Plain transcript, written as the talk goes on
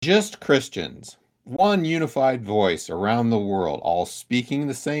Just Christians, one unified voice around the world, all speaking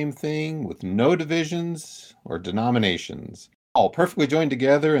the same thing with no divisions or denominations, all perfectly joined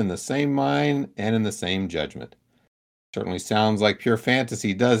together in the same mind and in the same judgment. Certainly sounds like pure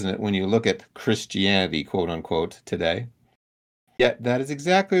fantasy, doesn't it, when you look at Christianity, quote unquote, today? Yet that is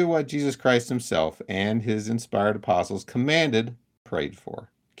exactly what Jesus Christ himself and his inspired apostles commanded, prayed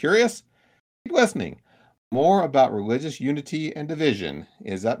for. Curious? Keep listening. More about religious unity and division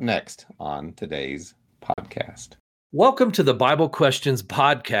is up next on today's podcast. Welcome to the Bible Questions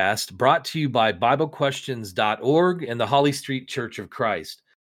podcast, brought to you by BibleQuestions.org and the Holly Street Church of Christ.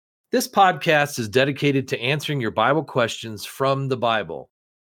 This podcast is dedicated to answering your Bible questions from the Bible.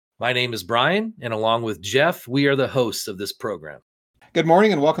 My name is Brian, and along with Jeff, we are the hosts of this program. Good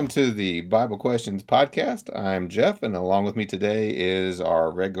morning and welcome to the Bible Questions podcast. I'm Jeff, and along with me today is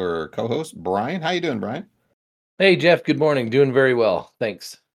our regular co-host, Brian. How you doing, Brian? Hey, Jeff. Good morning. Doing very well.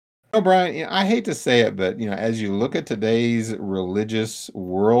 Thanks. Brian, I hate to say it, but as you look at today's religious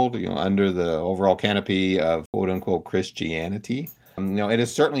world, under the overall canopy of quote unquote Christianity, it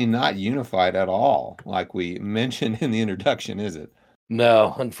is certainly not unified at all, like we mentioned in the introduction, is it?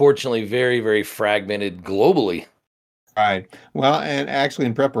 No, unfortunately, very, very fragmented globally. Right. Well, and actually,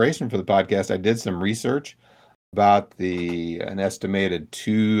 in preparation for the podcast, I did some research about an estimated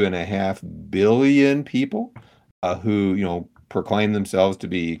 2.5 billion people who proclaim themselves to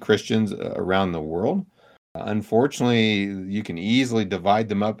be Christians around the world. Unfortunately, you can easily divide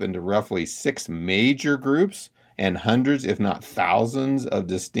them up into roughly 6 major groups and hundreds, if not thousands, of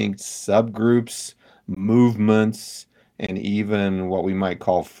distinct subgroups, movements, and even what we might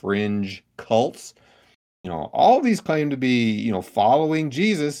call fringe cults. All of these claim to be, following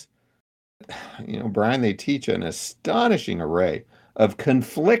Jesus. Brian, they teach an astonishing array of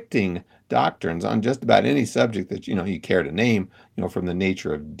conflicting doctrines on just about any subject that, you care to name, from the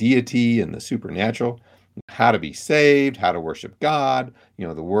nature of deity and the supernatural, how to be saved, how to worship God,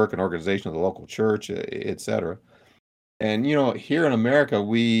 the work and organization of the local church, etc. And, here in America,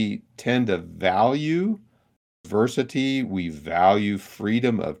 we tend to value diversity, we value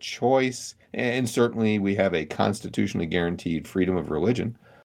freedom of choice, and certainly we have a constitutionally guaranteed freedom of religion.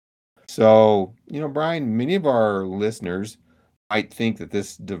 So, Brian, many of our listeners might think that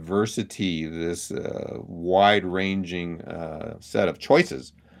this diversity, this wide-ranging set of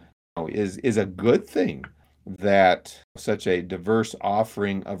choices, is a good thing. That such a diverse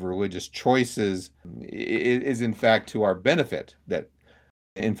offering of religious choices is in fact to our benefit. That,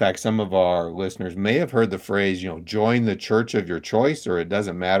 in fact, some of our listeners may have heard the phrase, join the church of your choice, or it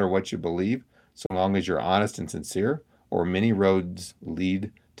doesn't matter what you believe, so long as you're honest and sincere, or many roads lead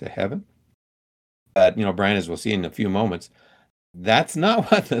to heaven. But, Brian, as we'll see in a few moments, that's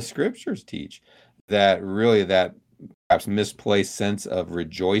not what the scriptures teach. That perhaps misplaced sense of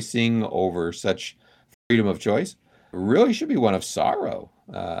rejoicing over such freedom of choice really should be one of sorrow.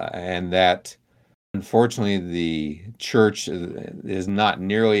 And that, unfortunately, the church is not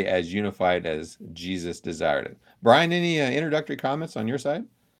nearly as unified as Jesus desired it. Brian, any introductory comments on your side?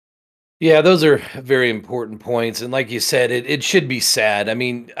 Yeah, those are very important points. And like you said, it should be sad. I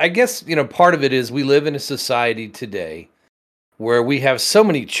mean, I guess, part of it is we live in a society today where we have so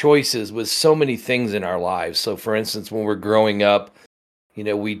many choices with so many things in our lives. So, for instance, when we're growing up,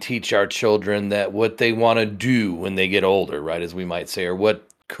 we teach our children that what they want to do when they get older, right, as we might say, or what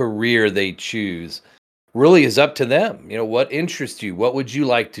career they choose really is up to them. What interests you? What would you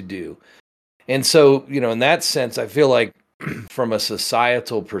like to do? And so, in that sense, I feel like from a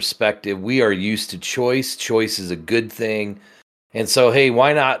societal perspective, we are used to choice. Choice is a good thing. And so, hey,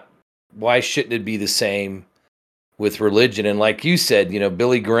 why not? Why shouldn't it be the same with religion? And like you said,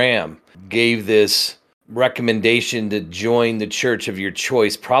 Billy Graham gave this recommendation to join the church of your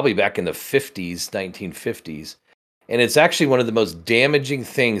choice probably back in the 1950s. And it's actually one of the most damaging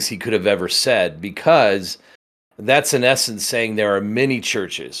things he could have ever said, because that's in essence saying there are many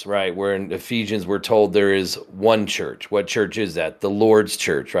churches, right? Where in Ephesians we're told there is one church. What church is that? The Lord's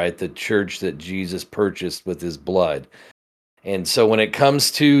church, right? The church that Jesus purchased with his blood. And so when it comes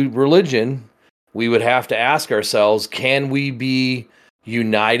to religion, we would have to ask ourselves, can we be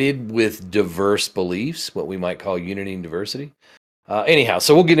united with diverse beliefs, what we might call unity and diversity? Anyhow,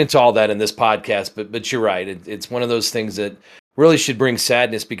 so we'll get into all that in this podcast, but you're right. It's one of those things that really should bring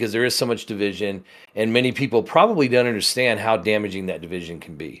sadness, because there is so much division, and many people probably don't understand how damaging that division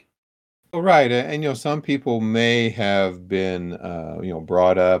can be. Well, right. And, some people may have been,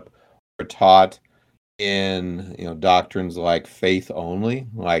 brought up or taught in, doctrines like faith only,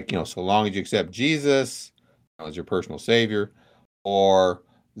 like, so long as you accept Jesus as your personal savior, or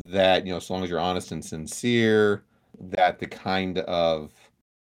that, so long as you're honest and sincere, that the kind of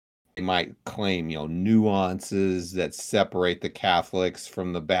might claim, nuances that separate the Catholics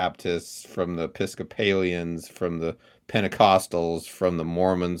from the Baptists, from the Episcopalians, from the Pentecostals, from the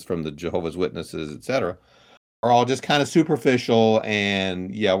Mormons, from the Jehovah's Witnesses, etc., are all just kind of superficial,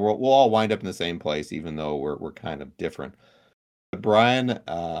 and yeah, we'll all wind up in the same place, even though we're kind of different. But Brian,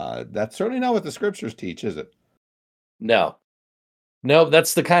 that's certainly not what the scriptures teach, is it? No, no,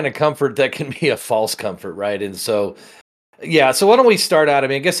 that's the kind of comfort that can be a false comfort, right? And so, yeah, so why don't we start out? I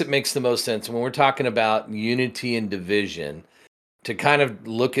mean, I guess it makes the most sense when we're talking about unity and division to kind of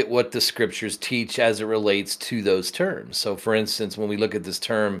look at what the scriptures teach as it relates to those terms. So, for instance, when we look at this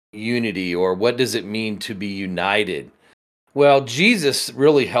term unity, or what does it mean to be united? Well, Jesus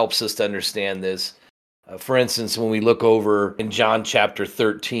really helps us to understand this. For instance, when we look over in John chapter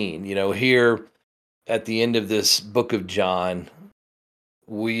 13, here at the end of this book of John,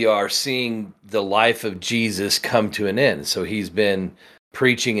 we are seeing the life of Jesus come to an end. So he's been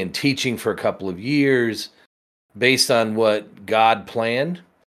preaching and teaching for a couple of years based on what God planned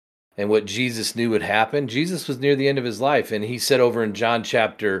and what Jesus knew would happen. Jesus was near the end of his life, and he said over in John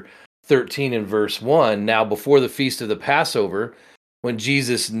chapter 13 and verse 1, now before the feast of the Passover, when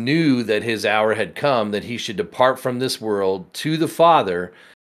Jesus knew that his hour had come, that he should depart from this world to the Father,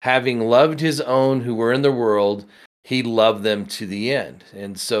 having loved his own who were in the world, he loved them to the end.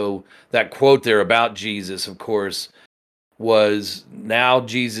 And so that quote there about Jesus, of course, was now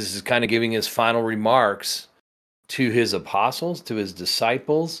Jesus is kind of giving his final remarks to his apostles, to his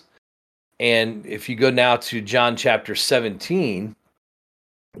disciples. And if you go now to John chapter 17,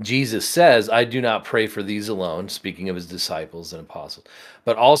 Jesus says, I do not pray for these alone, speaking of his disciples and apostles,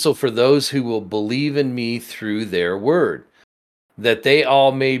 but also for those who will believe in me through their word, that they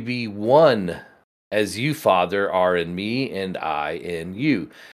all may be one, as you, Father, are in me and I in you,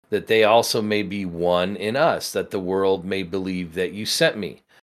 that they also may be one in us, that the world may believe that you sent me.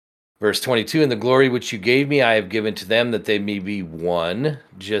 Verse 22, and the glory which you gave me, I have given to them, that they may be one,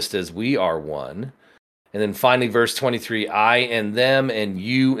 just as we are one. And then finally, verse 23, I and them and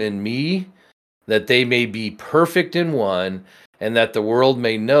you and me, that they may be perfect in one, and that the world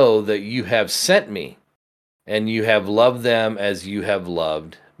may know that you have sent me, and you have loved them as you have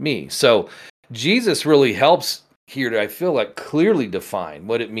loved me. So Jesus really helps here to, I feel like, clearly define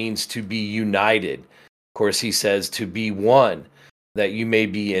what it means to be united. Of course, he says to be one, that you may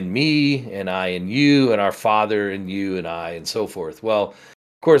be in me, and I in you, and our Father in you, and I, and so forth. Well,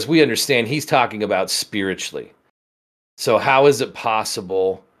 of course, we understand he's talking about spiritually. So how is it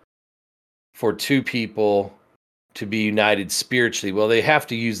possible for two people to be united spiritually? Well, they have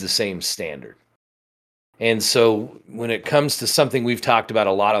to use the same standard. And so when it comes to something we've talked about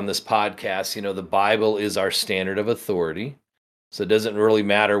a lot on this podcast, the Bible is our standard of authority. So it doesn't really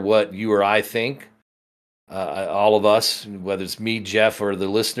matter what you or I think. All of us, whether it's me, Jeff, or the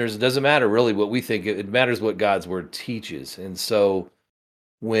listeners, it doesn't matter really what we think. It matters what God's word teaches. And so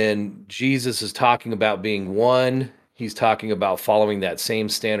when Jesus is talking about being one, he's talking about following that same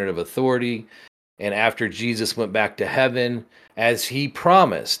standard of authority. And after Jesus went back to heaven, as he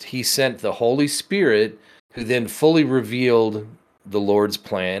promised, he sent the Holy Spirit, who then fully revealed the Lord's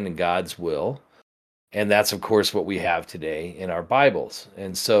plan and God's will. And that's, of course, what we have today in our Bibles.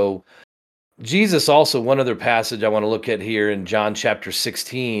 And so Jesus also, one other passage I want to look at here in John chapter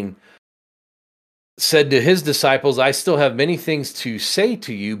 16, said to his disciples, I still have many things to say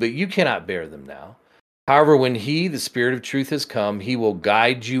to you, but you cannot bear them now. However, when he, the Spirit of truth, has come, he will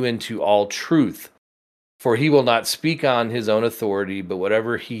guide you into all truth. For he will not speak on his own authority, but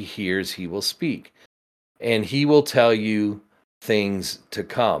whatever he hears, he will speak. And he will tell you things to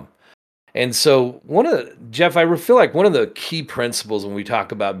come. And so Jeff, I feel like one of the key principles when we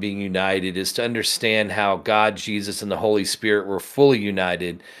talk about being united is to understand how God, Jesus, and the Holy Spirit were fully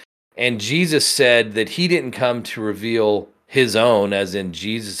united. And Jesus said that he didn't come to reveal his own, as in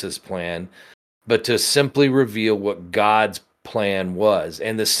Jesus's plan, but to simply reveal what God's plan was.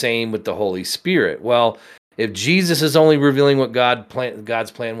 And the same with the Holy Spirit. Well, if Jesus is only revealing what God's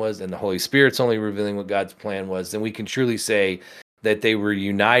plan was, and the Holy Spirit's only revealing what God's plan was, then we can truly say that they were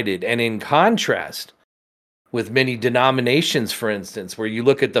united. And in contrast with many denominations, for instance, where you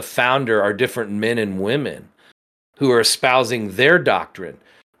look at the founder are different men and women who are espousing their doctrine.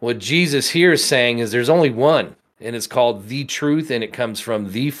 What Jesus here is saying is there's only one, and it's called the truth, and it comes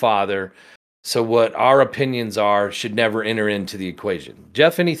from the Father. So what our opinions are should never enter into the equation.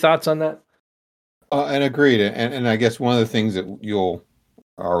 Jeff, any thoughts on that? And agreed. And I guess one of the things that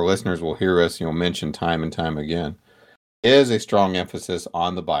our listeners will hear us, mention time and time again, is a strong emphasis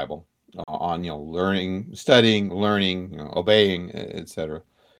on the Bible, on learning, studying, learning, obeying, etc.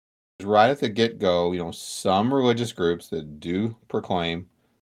 Right at the get-go, some religious groups that do proclaim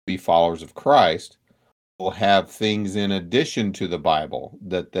be followers of Christ will have things in addition to the Bible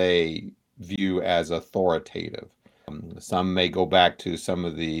that they view as authoritative. Some may go back to some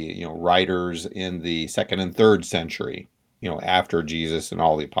of the writers in the 2nd and 3rd century, after Jesus and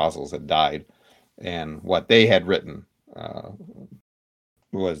all the apostles had died, and what they had written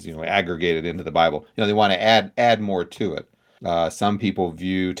was aggregated into the Bible. They want to add more to it. Some people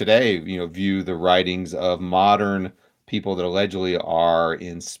view the writings of modern people that allegedly are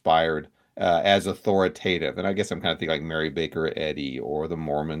inspired as authoritative. And I guess I'm kind of thinking like Mary Baker Eddy or the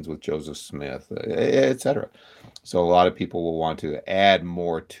Mormons with Joseph Smith, etc. So a lot of people will want to add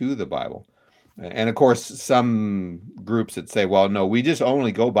more to the Bible. And of course, some groups that say, well, no, we just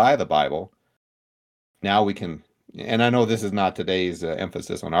only go by the Bible. Now we can, and I know this is not today's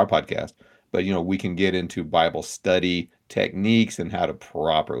emphasis on our podcast, but we can get into Bible study techniques and how to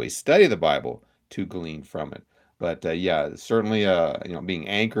properly study the Bible to glean from it. But certainly, being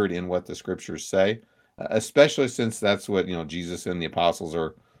anchored in what the scriptures say, especially since that's what Jesus and the apostles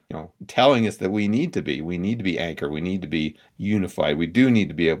are, telling us that we need to be. We need to be anchored. We need to be unified. We do need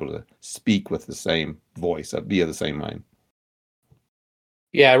to be able to speak with the same voice, be of the same mind.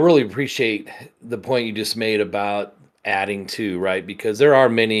 Yeah, I really appreciate the point you just made about adding to, right? Because there are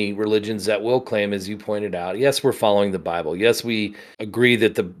many religions that will claim, as you pointed out, yes, we're following the Bible. Yes, we agree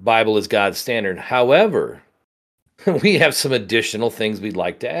that the Bible is God's standard. However, we have some additional things we'd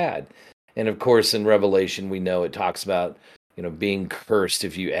like to add. And of course, in Revelation, we know it talks about, being cursed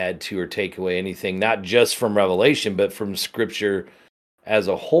if you add to or take away anything, not just from Revelation, but from Scripture as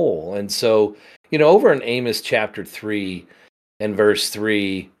a whole. And so, over in Amos chapter 3 and verse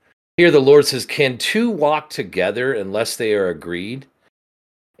 3, here the Lord says, can two walk together unless they are agreed?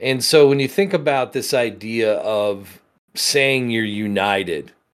 And so when you think about this idea of saying you're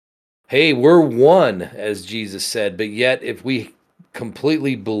united, hey, we're one, as Jesus said, but yet if we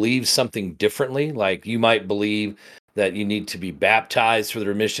completely believe something differently, like you might believe that you need to be baptized for the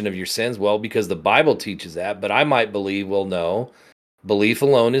remission of your sins, well, because the Bible teaches that, but I might believe, well, no, belief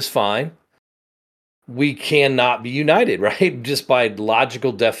alone is fine. We cannot be united, right? Just by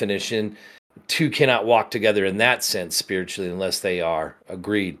logical definition, two cannot walk together in that sense spiritually unless they are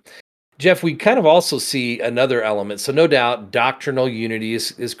agreed. Jeff, we kind of also see another element. So no doubt doctrinal unity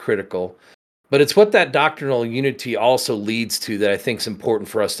is critical, but it's what that doctrinal unity also leads to that I think is important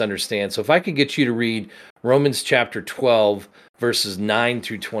for us to understand. So if I could get you to read Romans chapter 12, verses 9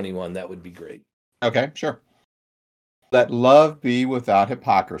 through 21, that would be great. Okay, sure. Let love be without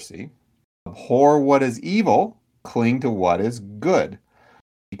hypocrisy. Abhor what is evil, cling to what is good.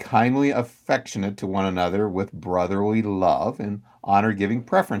 Be kindly affectionate to one another with brotherly love, and honor giving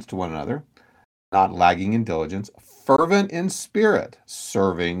preference to one another, not lagging in diligence, fervent in spirit,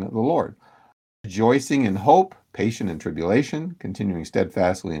 serving the Lord, rejoicing in hope, patient in tribulation, continuing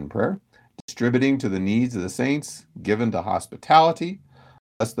steadfastly in prayer, distributing to the needs of the saints, given to hospitality.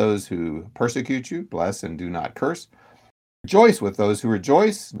 Bless those who persecute you, bless and do not curse. Rejoice with those who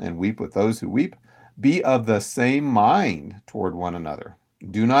rejoice, and weep with those who weep. Be of the same mind toward one another.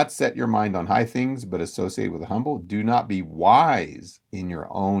 Do not set your mind on high things, but associate with the humble. Do not be wise in your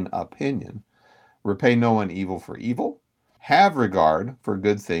own opinion. Repay no one evil for evil. Have regard for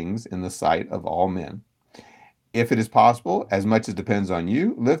good things in the sight of all men. If it is possible, as much as depends on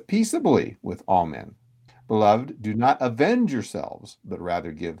you, live peaceably with all men. Beloved, do not avenge yourselves, but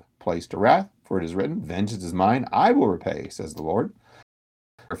rather give place to wrath, for it is written, vengeance is mine, I will repay, says the Lord.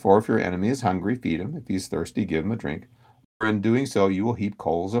 Therefore, if your enemy is hungry, feed him. If he is thirsty, give him a drink. For in doing so, you will heap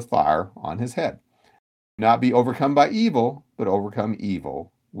coals of fire on his head. Do not be overcome by evil, but overcome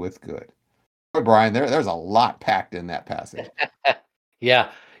evil with good. Boy, Brian, there's a lot packed in that passage. Yeah,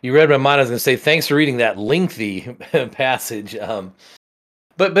 you read my mind. I was going to say, thanks for reading that lengthy passage.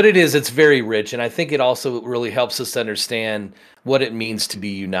 But it's very rich, and I think it also really helps us understand what it means to be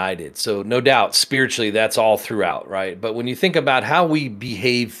united. So no doubt, spiritually, that's all throughout, right? But when you think about how we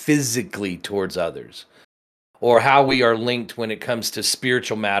behave physically towards others, or how we are linked when it comes to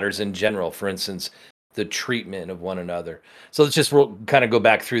spiritual matters in general, for instance, the treatment of one another. So let's just kind of go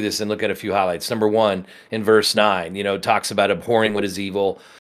back through this and look at a few highlights. Number 1, in verse 9, it talks about abhorring what is evil,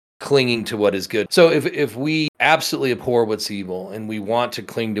 clinging to what is good. So if we absolutely abhor what's evil and we want to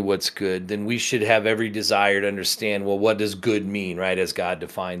cling to what's good, then we should have every desire to understand, well, what does good mean, right, as God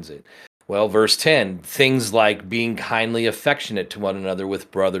defines it? Well, verse 10, things like being kindly affectionate to one another with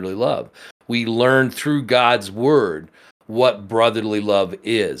brotherly love. We learn through God's word what brotherly love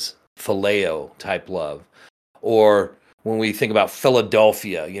is, phileo type love. Or when we think about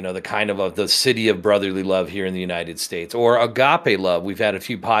Philadelphia, the kind of the city of brotherly love here in the United States, or agape love. We've had a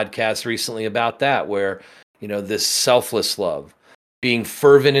few podcasts recently about that, where, this selfless love. being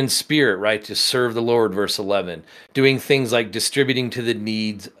fervent in spirit, right, to serve the Lord, verse 11, doing things like distributing to the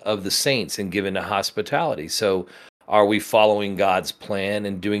needs of the saints and giving to hospitality. So are we following God's plan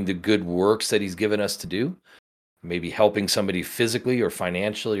and doing the good works that he's given us to do? Maybe helping somebody physically or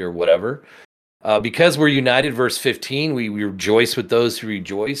financially or whatever. Because we're united, verse 15, we rejoice with those who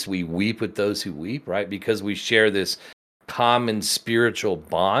rejoice. We weep with those who weep, right? Because we share this common spiritual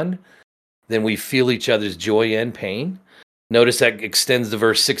bond, then we feel each other's joy and pain. Notice that extends to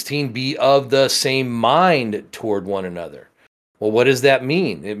verse 16, be of the same mind toward one another. Well, what does that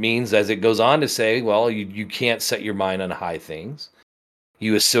mean? It means, as it goes on to say, well, you can't set your mind on high things.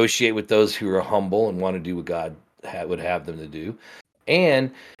 You associate with those who are humble and want to do what God would have them to do.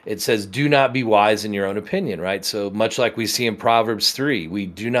 And it says, do not be wise in your own opinion, right? So much like we see in Proverbs 3, we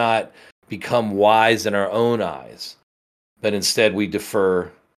do not become wise in our own eyes, but instead we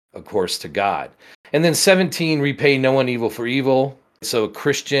defer, of course, to God. And then 17, repay no one evil for evil. So a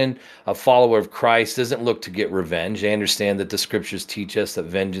Christian, a follower of Christ, doesn't look to get revenge. They understand that the scriptures teach us that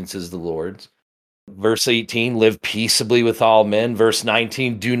vengeance is the Lord's. Verse 18, live peaceably with all men. Verse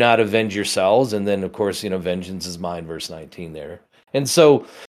 19, do not avenge yourselves. And then, of course, vengeance is mine, verse 19 there. And so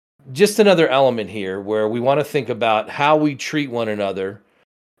just another element here where we want to think about how we treat one another,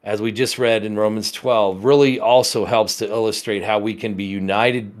 as we just read in Romans 12, really also helps to illustrate how we can be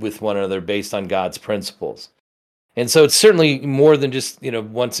united with one another based on God's principles. And so it's certainly more than just,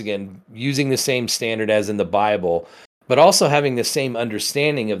 once again, using the same standard as in the Bible, but also having the same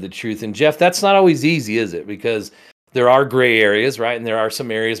understanding of the truth. And Jeff, that's not always easy, is it? Because there are gray areas, right? And there are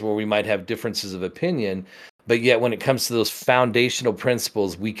some areas where we might have differences of opinion. But yet when it comes to those foundational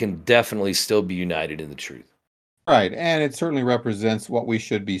principles, we can definitely still be united in the truth. Right. And it certainly represents what we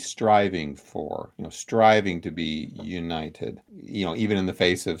should be striving for, striving to be united, even in the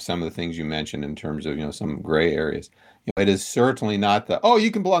face of some of the things you mentioned in terms of, some gray areas. It is certainly not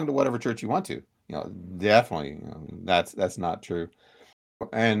you can belong to whatever church you want to. Definitely, that's not true.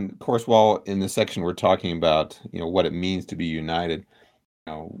 And of course, while in this section we're talking about, what it means to be united,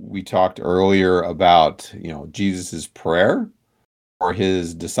 we talked earlier about, Jesus's prayer for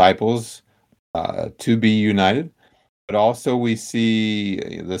his disciples to be united. But also we see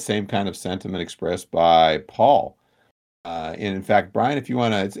the same kind of sentiment expressed by Paul. And in fact, Brian, if you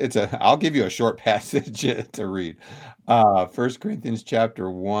want to, I'll give you a short passage to read. 1 Corinthians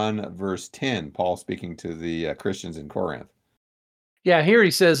chapter 1, verse 10, Paul speaking to the Christians in Corinth. Yeah, here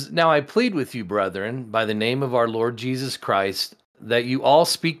he says, now I plead with you, brethren, by the name of our Lord Jesus Christ, that you all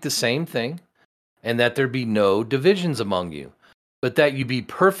speak the same thing, and that there be no divisions among you, but that you be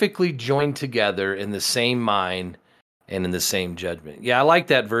perfectly joined together in the same mind and in the same judgment. Yeah, I like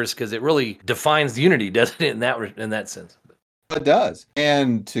that verse because it really defines unity, doesn't it, in that sense? It does.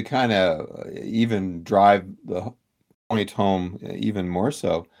 And to kind of even drive the point home even more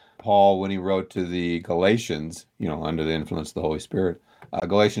so, Paul, when he wrote to the Galatians, under the influence of the Holy Spirit,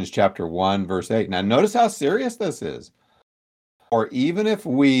 Galatians chapter 1, verse 8. Now, notice how serious this is. Or even if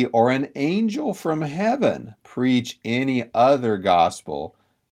we or an angel from heaven preach any other gospel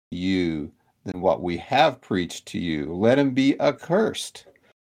to you than what we have preached to you, let him be accursed.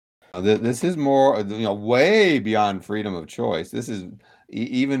 This is more, way beyond freedom of choice. This is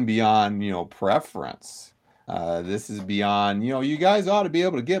even beyond, preference. This is beyond, you guys ought to be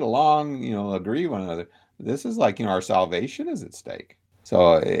able to get along, agree with one another. This is like, our salvation is at stake.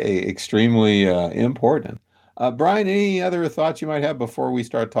 So extremely important. Brian, any other thoughts you might have before we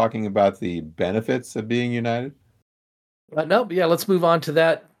start talking about the benefits of being united? No, yeah, let's move on to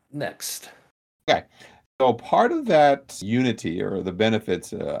that next. Okay. So part of that unity or the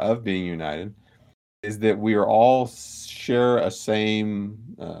benefits of being united is that we are all share a same,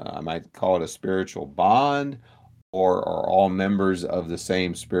 I might call it a spiritual bond, or are all members of the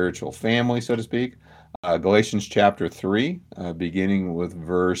same spiritual family, so to speak. Galatians chapter 3, beginning with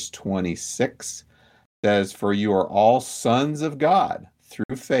verse 26, says, for you are all sons of God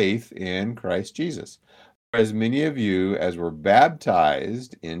through faith in Christ Jesus. For as many of you as were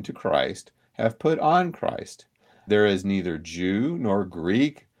baptized into Christ have put on Christ. There is neither Jew nor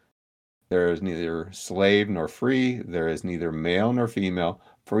Greek. There is neither slave nor free. There is neither male nor female,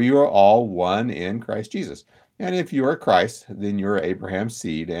 for you are all one in Christ Jesus. And if you are Christ, then you are Abraham's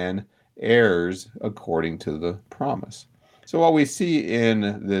seed and heirs according to the promise. So what we see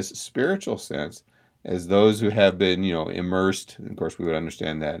in this spiritual sense, as those who have been, immersed, of course we would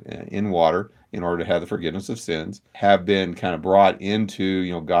understand that, in water in order to have the forgiveness of sins, have been kind of brought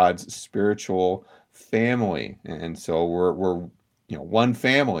into, God's spiritual family. And so we're one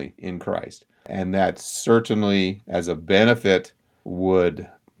family in Christ. And that certainly as a benefit would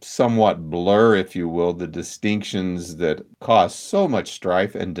somewhat blur, if you will, the distinctions that cause so much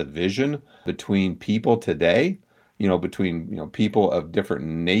strife and division between people today, between, people of different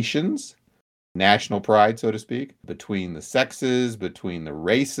nations, national pride, so to speak, between the sexes, between the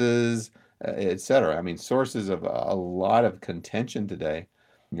races, etc. I mean, sources of a lot of contention today.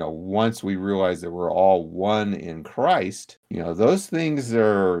 Once we realize that we're all one in Christ, those things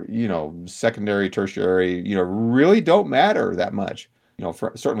are, secondary, tertiary, really don't matter that much.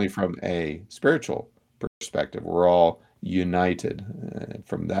 Certainly from a spiritual perspective, we're all united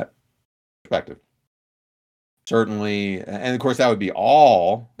from that perspective. Certainly, and of course, that would be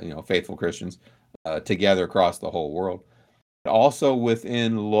all, faithful Christians together across the whole world. Also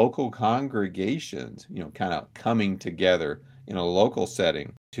within local congregations, kind of coming together in a local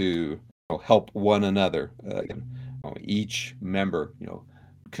setting to help one another. Each member,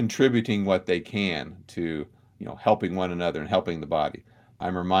 contributing what they can to, helping one another and helping the body.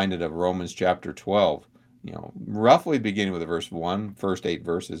 I'm reminded of Romans chapter 12, roughly beginning with the verse 1, first 8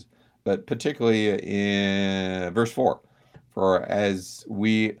 verses, but particularly in verse 4. For as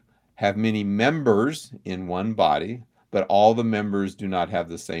we have many members in one body, but all the members do not have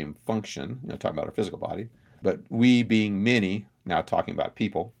the same function, talking about our physical body, but we being many, now talking about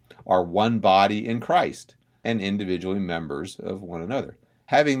people, are one body in Christ and individually members of one another.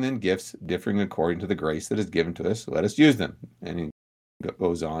 Having then gifts differing according to the grace that is given to us, let us use them. And he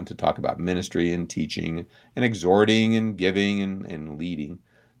goes on to talk about ministry and teaching and exhorting and giving and leading.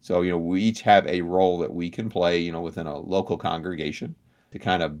 So, we each have a role that we can play, within a local congregation to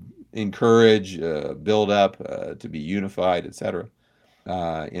kind of encourage, build up, to be unified, etc.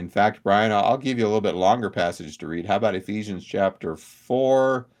 In fact, Brian, I'll give you a little bit longer passage to read. How about Ephesians chapter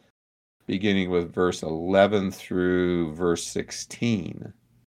 4, beginning with verse 11 through verse 16?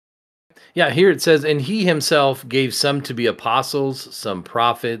 Yeah, here it says, and he himself gave some to be apostles, some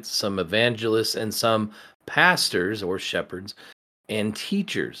prophets, some evangelists, and some pastors or shepherds and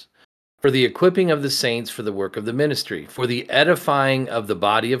teachers for the equipping of the saints for the work of the ministry, for the edifying of the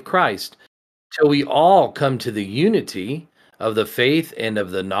body of Christ, till we all come to the unity of the faith and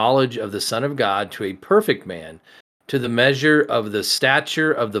of the knowledge of the Son of God, to a perfect man, to the measure of the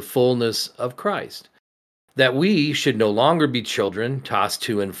stature of the fullness of Christ, that we should no longer be children, tossed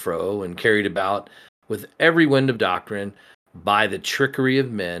to and fro and carried about with every wind of doctrine by the trickery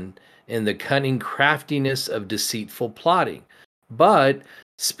of men and the cunning craftiness of deceitful plotting, but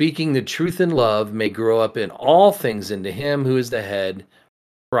speaking the truth in love may grow up in all things into him who is the head,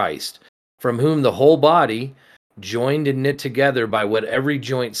 Christ, from whom the whole body, joined and knit together by what every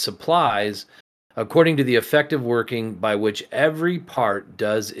joint supplies, according to the effective working by which every part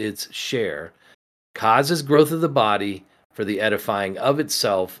does its share, causes growth of the body for the edifying of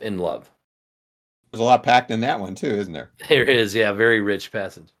itself in love. There's a lot packed in that one too, isn't there? There is, yeah, very rich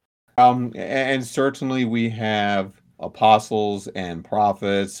passage. And certainly we have apostles and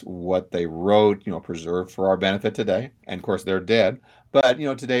prophets, what they wrote, preserved for our benefit today. And of course, they're dead. But,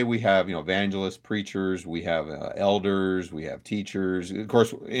 today we have, evangelists, preachers, we have elders, we have teachers. Of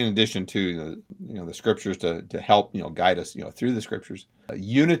course, in addition to, the scriptures to help, guide us, through the scriptures.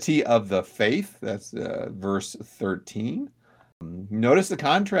 Unity of the faith, that's verse 13. Notice the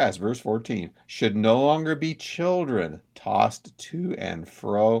contrast, verse 14. Should no longer be children tossed to and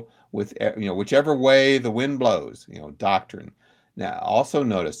fro with, whichever way the wind blows, doctrine. Now, also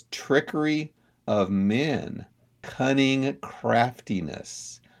notice trickery of men, cunning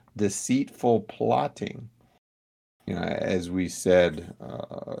craftiness, deceitful plotting. As we said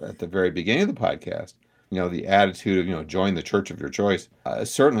at the very beginning of the podcast, the attitude of, join the church of your choice.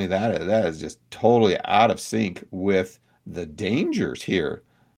 Certainly that is just totally out of sync with the dangers here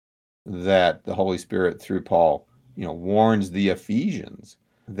that the Holy Spirit through Paul, warns the Ephesians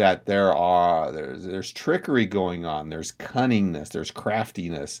that there's trickery going on, there's cunningness, there's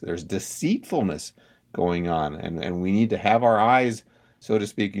craftiness, there's deceitfulness going on, and we need to have our eyes, so to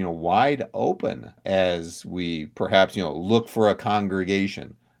speak, wide open as we perhaps, look for a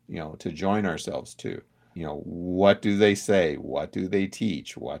congregation, to join ourselves to. What do they say? What do they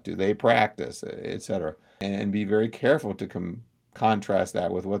teach? What do they practice, etc. And be very careful to contrast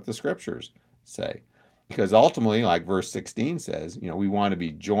that with what the scriptures say. Because ultimately, like verse 16 says, we want to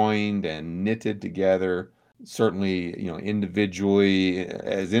be joined and knitted together, certainly, individually,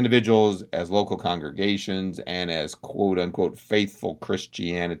 as individuals, as local congregations, and as quote unquote faithful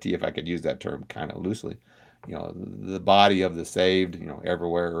Christianity, if I could use that term kind of loosely, the body of the saved,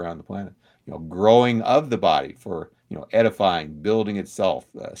 everywhere around the planet, growing of the body for, edifying, building itself,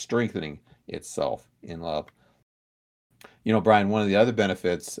 strengthening itself in love. Brian, one of the other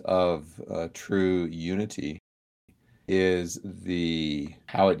benefits of true unity is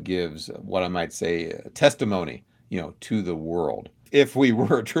how it gives what I might say testimony, to the world. If we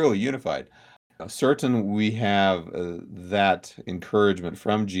were truly unified, certain we have that encouragement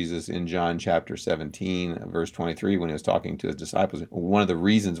from Jesus in John chapter 17, verse 23, when he was talking to his disciples. One of the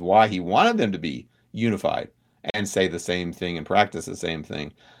reasons why he wanted them to be unified and say the same thing and practice the same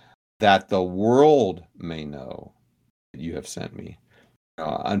thing, that the world may know that you have sent me.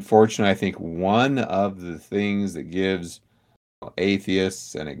 Unfortunately, I think one of the things that gives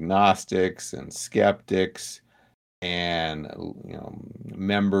atheists and agnostics and skeptics and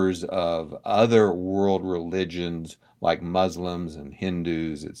members of other world religions like Muslims and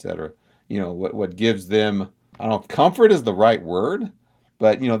Hindus, etc. What gives them, I don't know if comfort is the right word,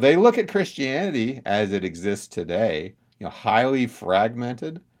 but they look at Christianity as it exists today, highly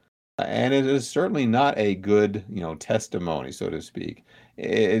fragmented, and it is certainly not a good, testimony, so to speak.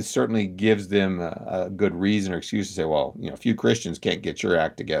 It certainly gives them a good reason or excuse to say, well, if you Christians can't get your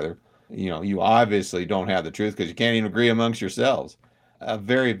act together, you obviously don't have the truth because you can't even agree amongst yourselves. A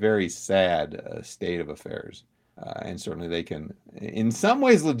very, very sad state of affairs. And certainly they can, in some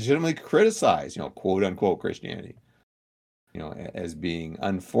ways, legitimately criticize, quote unquote Christianity, as being,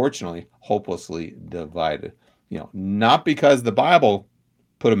 unfortunately, hopelessly divided. Not because the Bible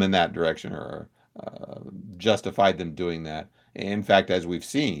put them in that direction or justified them doing that. In fact, as we've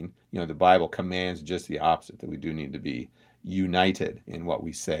seen, the Bible commands just the opposite, that we do need to be united in what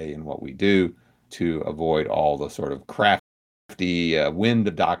we say and what we do to avoid all the sort of crafty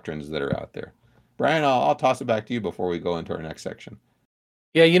wind doctrines that are out there. Brian, I'll toss it back to you before we go into our next section.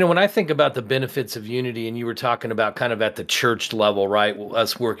 Yeah, when I think about the benefits of unity, and you were talking about kind of at the church level, right?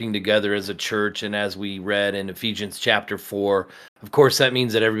 Us working together as a church, and as we read in Ephesians chapter 4, of course, that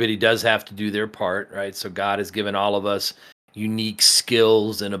means that everybody does have to do their part, right? So God has given all of us unique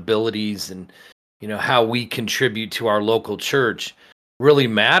skills and abilities, and how we contribute to our local church really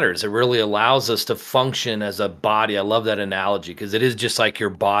matters. It really allows us to function as a body. I love that analogy because it is just like your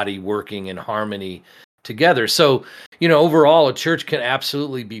body working in harmony together. So, overall, a church can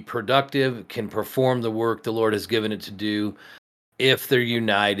absolutely be productive, can perform the work the Lord has given it to do if they're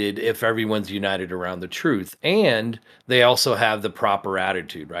united, if everyone's united around the truth. And they also have the proper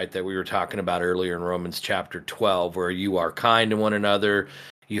attitude, right, that we were talking about earlier in Romans chapter 12, where you are kind to one another,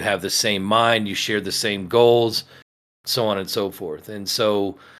 you have the same mind, you share the same goals, so on and so forth. And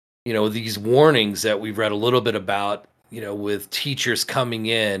so, these warnings that we've read a little bit about, with teachers coming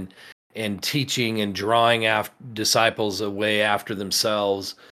in and teaching and drawing disciples away after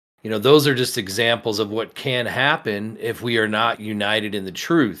themselves, those are just examples of what can happen if we are not united in the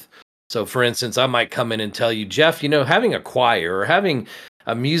truth. So, for instance, I might come in and tell you, Jeff, having a choir or having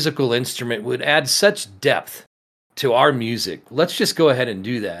a musical instrument would add such depth to our music. Let's just go ahead and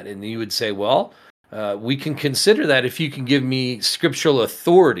do that. And you would say, well, we can consider that if you can give me scriptural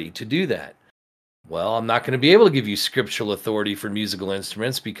authority to do that. Well, I'm not going to be able to give you scriptural authority for musical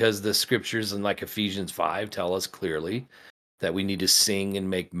instruments because the scriptures in like Ephesians 5 tell us clearly that we need to sing and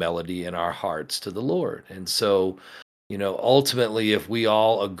make melody in our hearts to the Lord. And so, ultimately, if we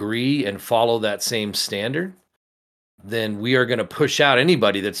all agree and follow that same standard, then we are going to push out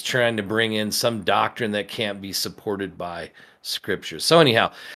anybody that's trying to bring in some doctrine that can't be supported by scripture. So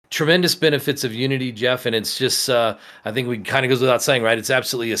anyhow, tremendous benefits of unity, Jeff, and it's just, I think we kind of goes without saying, right? It's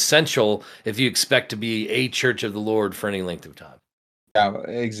absolutely essential if you expect to be a church of the Lord for any length of time. Yeah,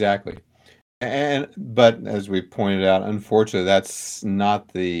 exactly. But as we pointed out, unfortunately, that's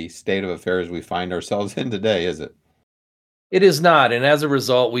not the state of affairs we find ourselves in today, is it? It is not. And as a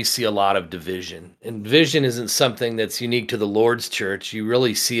result, we see a lot of division. And division isn't something that's unique to the Lord's church. You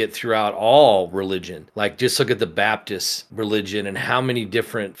really see it throughout all religion. Like, just look at the Baptist religion and how many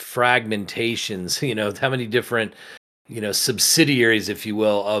different fragmentations, how many different, subsidiaries, if you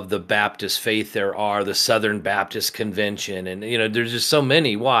will, of the Baptist faith there are, the Southern Baptist Convention. And, there's just so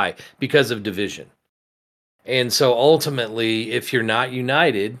many. Why? Because of division. And so ultimately, if you're not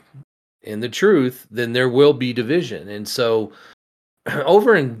united in the truth, then there will be division. And so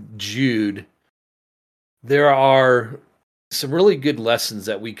over in Jude, there are some really good lessons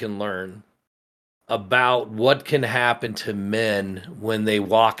that we can learn about what can happen to men when they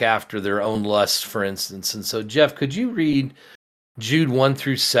walk after their own lusts, for instance. And so, Jeff, could you read Jude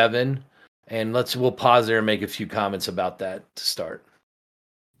 1-7? And we'll pause there and make a few comments about that to start.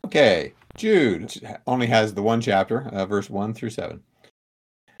 Okay. Jude only has the one chapter, verse 1-7.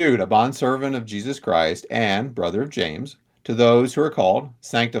 Jude, a bondservant of Jesus Christ and brother of James, to those who are called,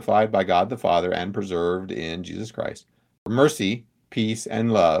 sanctified by God the Father, and preserved in Jesus Christ. For mercy, peace,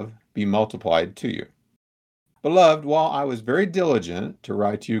 and love be multiplied to you. Beloved, while I was very diligent to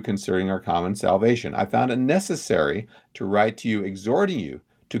write to you concerning our common salvation, I found it necessary to write to you, exhorting you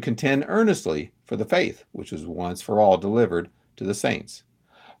to contend earnestly for the faith which was once for all delivered to the saints.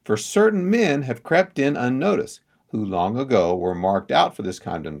 For certain men have crept in unnoticed, who long ago were marked out for this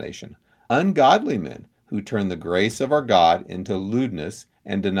condemnation, ungodly men who turn the grace of our God into lewdness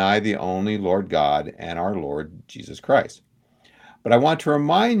and deny the only Lord God and our Lord Jesus Christ. But I want to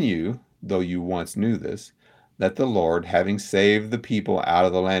remind you, though you once knew this, that the Lord, having saved the people out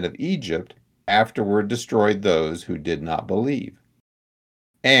of the land of Egypt, afterward destroyed those who did not believe.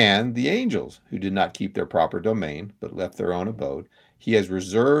 And the angels who did not keep their proper domain, but left their own abode, he has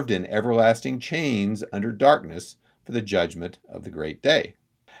reserved in everlasting chains under darkness for the judgment of the great day.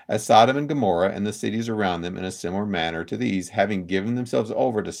 As Sodom and Gomorrah and the cities around them in a similar manner to these, having given themselves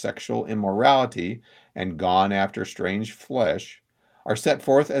over to sexual immorality and gone after strange flesh, are set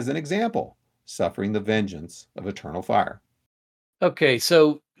forth as an example, suffering the vengeance of eternal fire. Okay,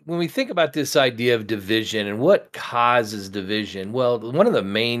 so when we think about this idea of division and what causes division, well, one of the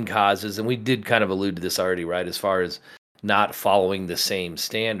main causes, and we did kind of allude to this already, right, as far as not following the same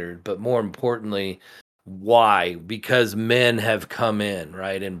standard, but more importantly, why? Because men have come in,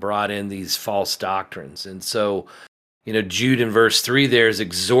 right, and brought in these false doctrines. And so, Jude in verse 3 there is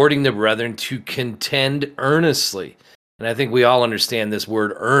exhorting the brethren to contend earnestly. And I think we all understand this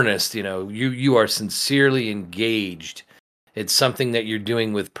word earnest. You are sincerely engaged. It's something that you're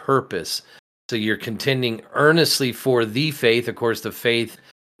doing with purpose. So you're contending earnestly for the faith. Of course, the faith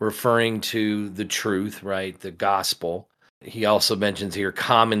referring to the truth, right? The gospel. He also mentions here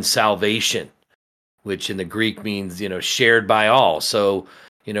common salvation, which in the Greek means, shared by all. So,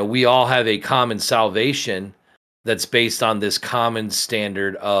 we all have a common salvation that's based on this common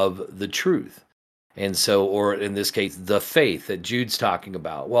standard of the truth. And so, or in this case, the faith that Jude's talking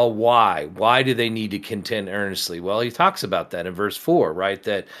about. Well, why? Why do they need to contend earnestly? Well, he talks about that in verse 4, right?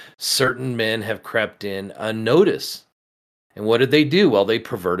 That certain men have crept in unnoticed. And what did they do? Well, they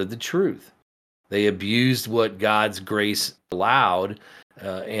perverted the truth. They abused what God's grace allowed,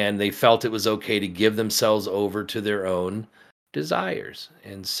 and they felt it was okay to give themselves over to their own desires.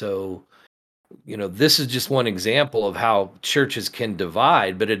 And so, this is just one example of how churches can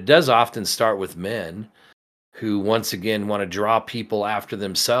divide, but it does often start with men who, once again, want to draw people after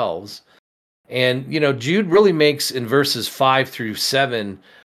themselves. And, Jude really makes in verses 5 through 7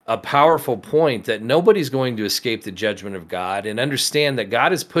 a powerful point that nobody's going to escape the judgment of God, and understand that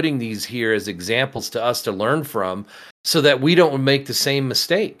God is putting these here as examples to us to learn from so that we don't make the same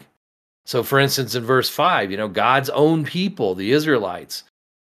mistake. So, for instance, in verse 5, God's own people, the Israelites,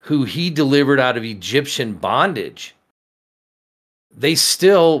 who he delivered out of Egyptian bondage, they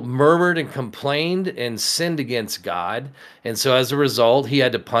still murmured and complained and sinned against God. And so as a result, he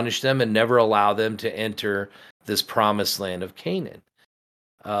had to punish them and never allow them to enter this promised land of Canaan.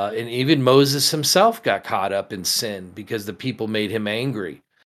 And even Moses himself got caught up in sin because the people made him angry.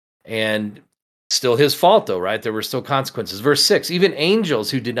 And still his fault, though, right? There were still consequences. Verse 6, even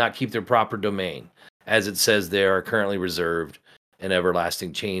angels who did not keep their proper domain, as it says there, are currently reserved in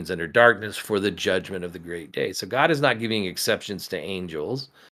everlasting chains under darkness for the judgment of the great day. So God is not giving exceptions to angels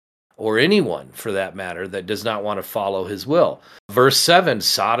or anyone, for that matter, that does not want to follow his will. Verse 7,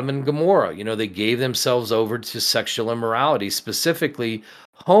 Sodom and Gomorrah, they gave themselves over to sexual immorality, specifically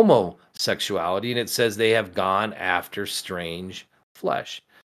homosexuality, and it says they have gone after strange flesh.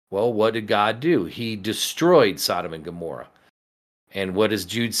 Well, what did God do? He destroyed Sodom and Gomorrah. And what does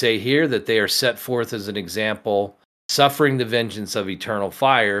Jude say here? That they are set forth as an example, suffering the vengeance of eternal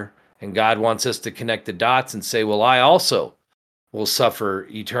fire. And God wants us to connect the dots and say, well, I also will suffer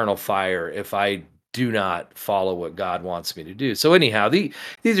eternal fire if I do not follow what God wants me to do. So anyhow, these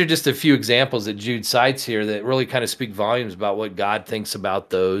are just a few examples that Jude cites here that really kind of speak volumes about what God thinks about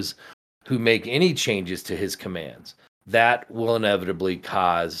those who make any changes to his commands. That will inevitably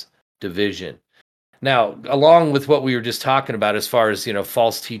cause division. Now, along with what we were just talking about as far as,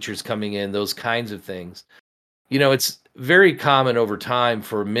 false teachers coming in, those kinds of things, it's very common over time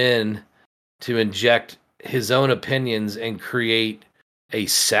for men to inject his own opinions and create a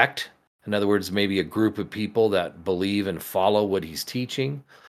sect. In other words, maybe a group of people that believe and follow what he's teaching,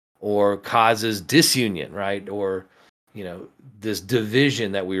 or causes disunion, right? Or, this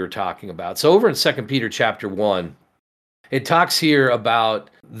division that we were talking about. So over in 2 Peter chapter 1, it talks here about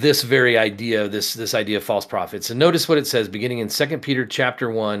this very idea, this idea of false prophets. And notice what it says, beginning in 2 Peter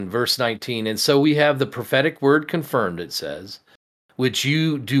chapter 1, verse 19. And so we have the prophetic word confirmed, it says, which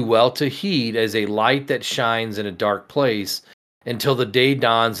you do well to heed as a light that shines in a dark place until the day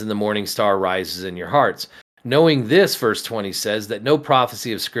dawns and the morning star rises in your hearts. Knowing this, verse 20 says that no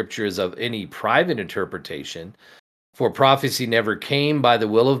prophecy of Scripture is of any private interpretation, for prophecy never came by the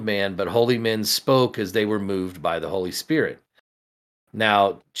will of man, but holy men spoke as they were moved by the Holy Spirit.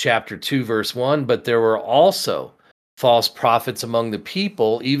 Now, chapter 2, verse 1, but there were also false prophets among the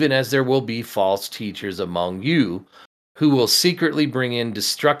people, even as there will be false teachers among you, who will secretly bring in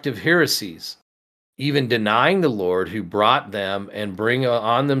destructive heresies, even denying the Lord who brought them, and bring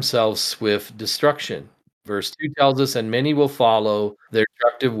on themselves swift destruction. Verse 2 tells us, and many will follow their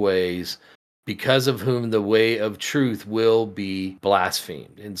destructive ways, because of whom the way of truth will be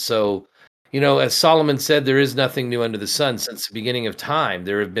blasphemed. And so, as Solomon said, there is nothing new under the sun. Since the beginning of time,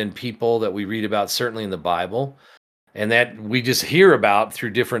 there have been people that we read about, certainly in the Bible, and that we just hear about through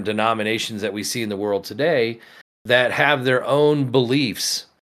different denominations that we see in the world today, that have their own beliefs.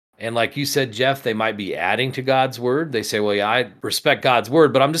 And like you said, Jeff, they might be adding to God's word. They say, well, yeah, I respect God's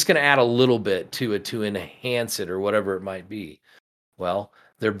word, but I'm just going to add a little bit to it to enhance it or whatever it might be. Well,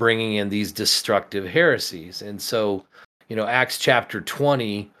 they're bringing in these destructive heresies. And so, Acts chapter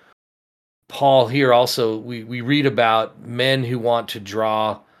 20, Paul here also, we read about men who want to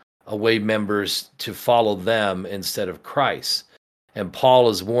draw away members to follow them instead of Christ. And Paul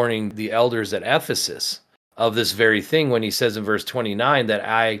is warning the elders at Ephesus of this very thing when he says in verse 29 that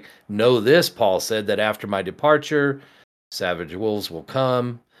I know this, Paul said, that after my departure, savage wolves will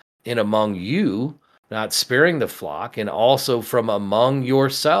come in among you, not sparing the flock, and also from among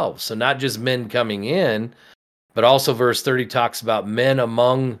yourselves. So not just men coming in, but also verse 30 talks about men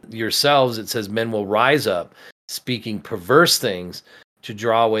among yourselves. It says men will rise up, speaking perverse things to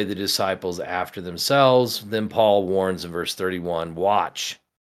draw away the disciples after themselves. Then Paul warns in verse 31, watch.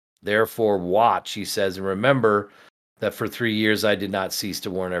 Therefore, watch, he says, and remember that for 3 years I did not cease to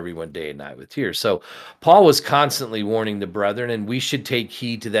warn everyone day and night with tears. So Paul was constantly warning the brethren, and we should take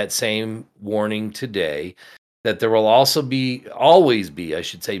heed to that same warning today, that there will also always be, I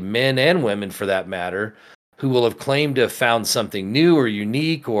should say, men and women for that matter, who will have claimed to have found something new or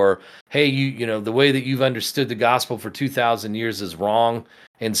unique, or, hey, the way that you've understood the gospel for 2,000 years is wrong.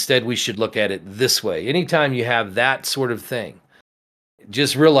 Instead, we should look at it this way. Anytime you have that sort of thing,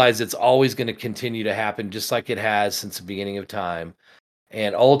 just realize it's always going to continue to happen, just like it has since the beginning of time,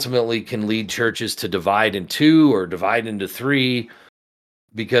 and ultimately can lead churches to divide in two or divide into three,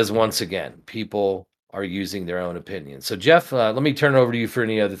 because once again, people are using their own opinions. So Jeff, let me turn it over to you for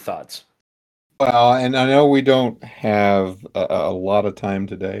any other thoughts. Well, and I know we don't have a lot of time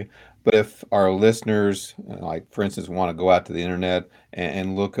today, but if our listeners, like for instance, want to go out to the internet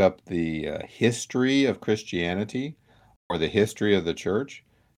and look up the history of Christianity or the history of the church,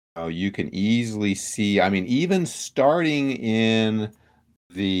 you can easily see, I mean, even starting in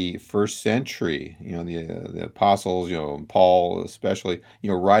the first century, the apostles, Paul especially,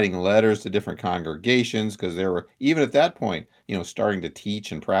 writing letters to different congregations, because they were, even at that point, starting to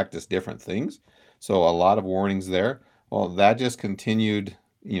teach and practice different things. So a lot of warnings there. Well, that just continued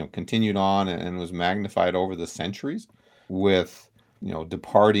on and was magnified over the centuries with,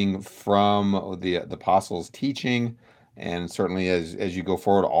 departing from the apostles' teaching. And certainly as you go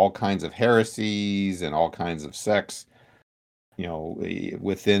forward, all kinds of heresies and all kinds of sects,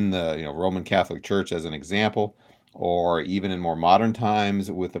 within the Roman Catholic Church as an example, or even in more modern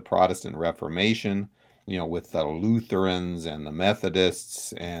times with the Protestant Reformation, with the Lutherans and the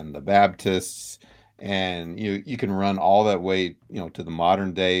Methodists and the Baptists, and you can run all that way to the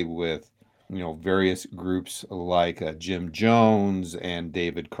modern day with various groups like Jim Jones and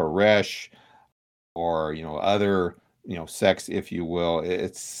David Koresh, or other sects, if you will.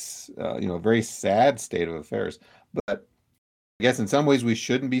 It's a very sad state of affairs, but I guess in some ways we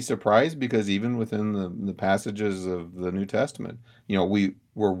shouldn't be surprised, because even within the passages of the New Testament, we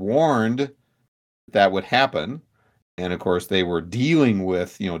were warned that would happen. And of course, they were dealing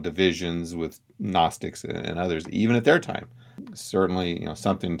with, divisions with Gnostics and others, even at their time. Certainly,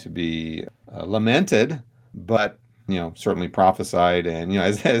 something to be lamented, but, certainly prophesied. And,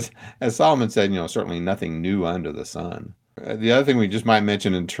 as Solomon said, certainly nothing new under the sun. The other thing we just might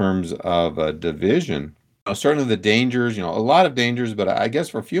mention in terms of division, certainly the dangers, a lot of dangers, but I guess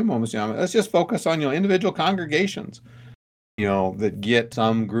for a few moments, let's just focus on, individual congregations, that get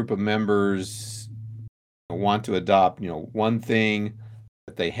some group of members want to adopt, one thing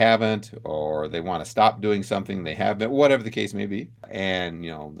that they haven't, or they want to stop doing something they haven't, whatever the case may be. And,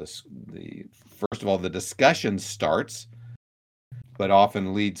 first of all, the discussion starts, but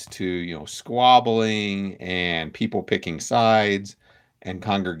often leads to, squabbling and people picking sides, and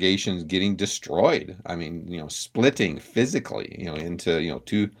congregations getting destroyed. I mean, splitting physically, into,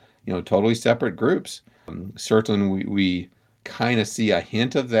 two, totally separate groups. Certainly we kind of see a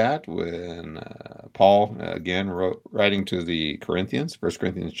hint of that when Paul, again, writing to the Corinthians, 1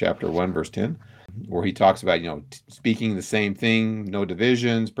 Corinthians chapter 1, verse 10, where he talks about, speaking the same thing, no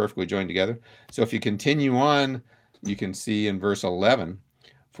divisions, perfectly joined together. So if you continue on, you can see in verse 11,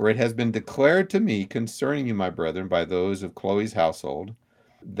 for it has been declared to me concerning you, my brethren, by those of Chloe's household,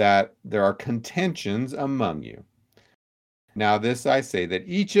 that there are contentions among you. Now this I say, that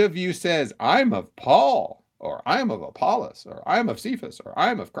each of you says, I'm of Paul, or I'm of Apollos, or I'm of Cephas, or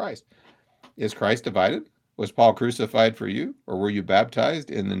I'm of Christ. Is Christ divided? Was Paul crucified for you, or were you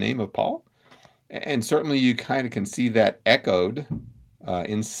baptized in the name of Paul? And certainly you kind of can see that echoed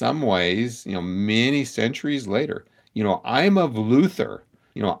in some ways, many centuries later. I'm of Luther,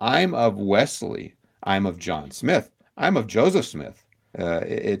 I'm of Wesley, I'm of John Smith, I'm of Joseph Smith,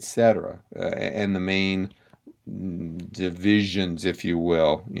 etc. And the main divisions, if you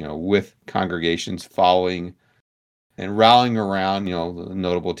will, with congregations following and rallying around, the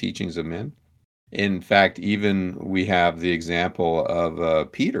notable teachings of men. In fact, even we have the example of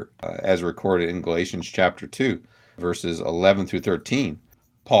Peter, as recorded in Galatians chapter 2, verses 11 through 13.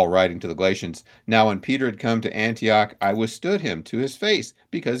 Paul writing to the Galatians, now when Peter had come to Antioch, I withstood him to his face,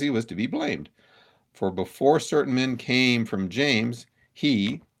 because he was to be blamed. For before certain men came from James,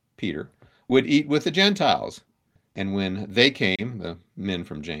 he, Peter, would eat with the Gentiles. And when they came, the men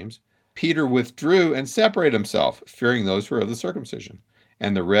from James, Peter withdrew and separated himself, fearing those who were of the circumcision.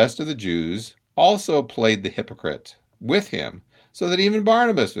 And the rest of the Jews also played the hypocrite with him, so that even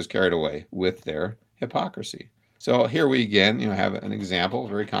Barnabas was carried away with their hypocrisy. So here we again, have an example, a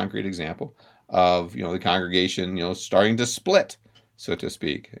very concrete example of, the congregation, starting to split, so to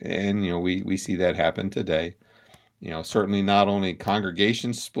speak. And, we see that happen today. Certainly not only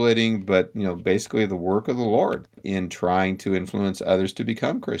congregation splitting, but, basically the work of the Lord in trying to influence others to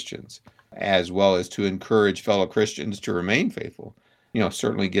become Christians, as well as to encourage fellow Christians to remain faithful,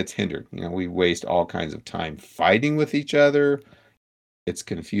 certainly gets hindered. We waste all kinds of time fighting with each other. It's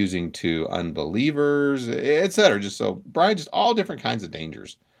confusing to unbelievers, etc. Brian, just all different kinds of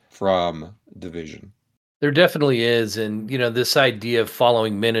dangers from division. There definitely is. And, this idea of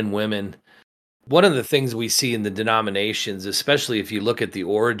following men and women, one of the things we see in the denominations, especially if you look at the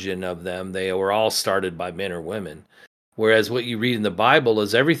origin of them, they were all started by men or women. Whereas what you read in the Bible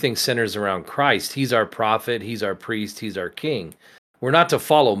is everything centers around Christ. He's our prophet, he's our priest, he's our king. We're not to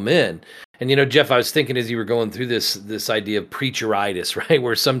follow men. And Jeff, I was thinking as you were going through this idea of preacheritis, right?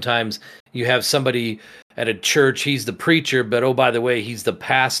 Where sometimes you have somebody at a church, he's the preacher, but oh, by the way, he's the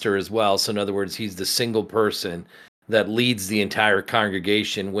pastor as well. So in other words, he's the single person that leads the entire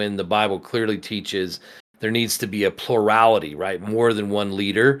congregation, when the Bible clearly teaches there needs to be a plurality, right? More than one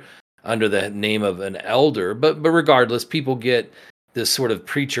leader under the name of an elder. But regardless, people get this sort of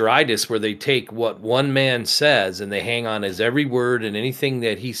preacheritis where they take what one man says and they hang on his every word, and anything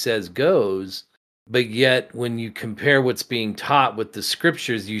that he says goes. But yet when you compare what's being taught with the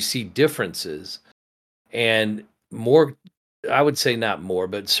scriptures, you see differences. And more, I would say not more,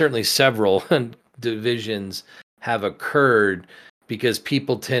 but certainly several divisions have occurred because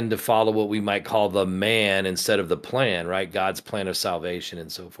people tend to follow what we might call the man instead of the plan, right? God's plan of salvation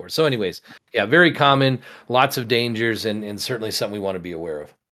and so forth. So anyways, yeah, very common, lots of dangers, and certainly something we want to be aware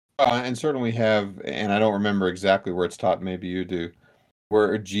of. And certainly we have, and I don't remember exactly where it's taught, maybe you do,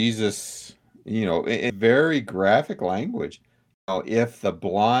 where Jesus, in very graphic language, if the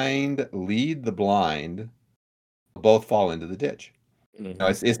blind lead the blind, both fall into the ditch.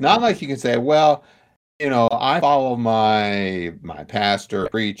 Mm-hmm. It's not like you can say, well, I follow my pastor,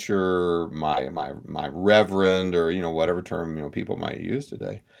 preacher, my reverend, or whatever term people might use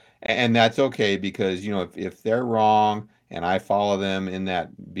today, and that's okay, because if they're wrong and I follow them in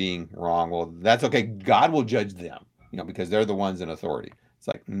that being wrong, well, that's okay. God will judge them, because they're the ones in authority. It's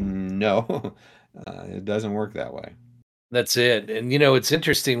like, no, it doesn't work that way. That's it. And it's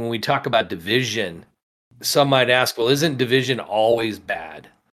interesting when we talk about division. Some might ask, well, isn't division always bad?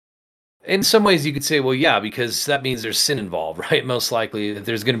 In some ways, you could say, well, yeah, because that means there's sin involved, right? Most likely, if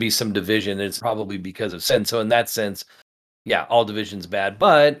there's going to be some division, it's probably because of sin. So in that sense, yeah, all division's bad.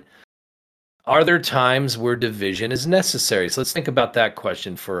 But are there times where division is necessary? So let's think about that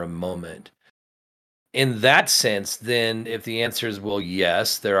question for a moment. In that sense, then, if the answer is, well,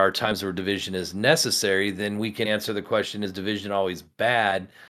 yes, there are times where division is necessary, then we can answer the question, is division always bad?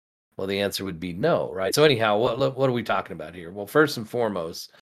 Well, the answer would be no, right? So anyhow, what are we talking about here? Well, first and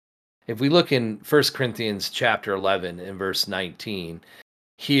foremost, if we look in 1 Corinthians chapter 11 and verse 19,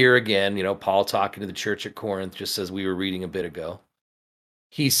 here again, Paul talking to the church at Corinth, just as we were reading a bit ago.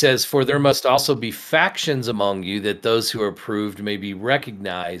 He says, for there must also be factions among you, that those who are approved may be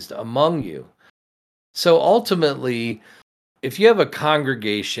recognized among you. So ultimately, if you have a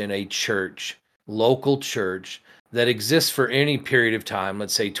congregation, a church, local church that exists for any period of time,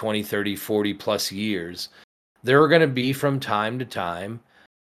 let's say 20, 30, 40 plus years, there are going to be from time to time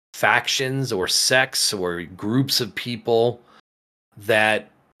factions or sects or groups of people that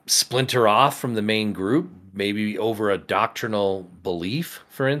splinter off from the main group, maybe over a doctrinal belief,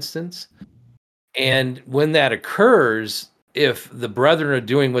 for instance. And when that occurs, if the brethren are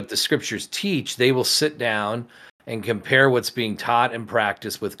doing what the scriptures teach, they will sit down and compare what's being taught and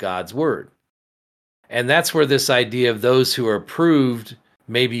practiced with God's word. And that's where this idea of those who are approved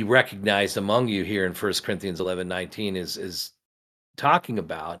may be recognized among you here in 1 Corinthians 11:19 is talking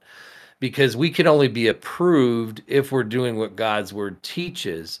about, because we can only be approved if we're doing what God's word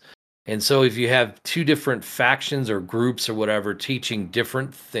teaches. And so if you have two different factions or groups or whatever teaching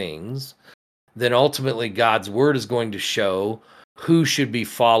different things, then ultimately God's word is going to show who should be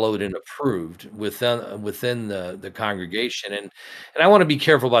followed and approved within the congregation. And I want to be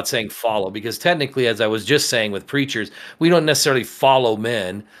careful about saying follow, because technically, as I was just saying with preachers, we don't necessarily follow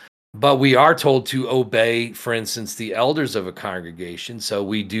men, but we are told to obey, for instance, the elders of a congregation. So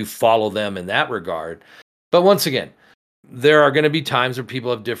we do follow them in that regard. But once again, there are going to be times where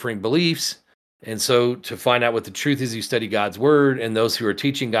people have differing beliefs. And so to find out what the truth is, you study God's word, and those who are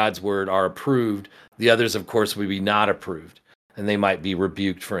teaching God's word are approved. The others, of course, will be not approved, and they might be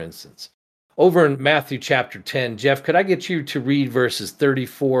rebuked, for instance. Over in Matthew chapter 10, Jeff, could I get you to read verses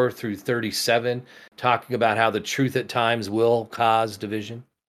 34 through 37, talking about how the truth at times will cause division?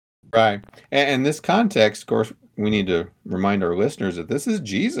 Right. And in this context, of course, we need to remind our listeners that this is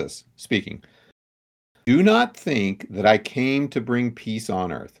Jesus speaking. Do not think that I came to bring peace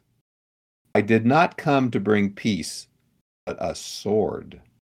on earth. I did not come to bring peace, but a sword.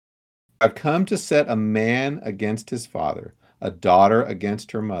 I've come to set a man against his father, a daughter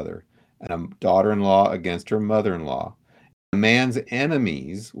against her mother, and a daughter-in-law against her mother-in-law. A man's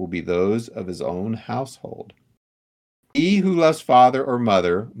enemies will be those of his own household. He who loves father or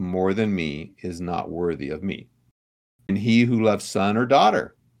mother more than me is not worthy of me. And he who loves son or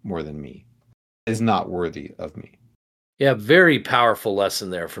daughter more than me is not worthy of me. Yeah, very powerful lesson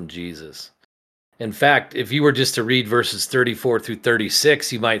there from Jesus. In fact, if you were just to read verses 34 through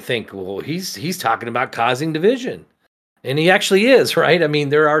 36, you might think, well, he's talking about causing division. And he actually is, right? I mean,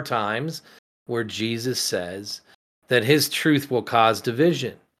 there are times where Jesus says that his truth will cause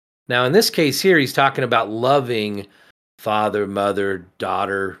division. Now, in this case here, he's talking about loving father, mother,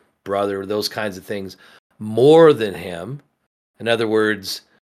 daughter, brother, those kinds of things more than him. In other words,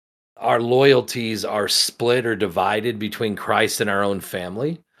 our loyalties are split or divided between Christ and our own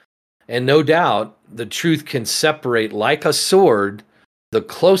family. And no doubt, the truth can separate like a sword the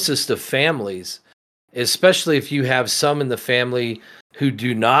closest of families, especially if you have some in the family who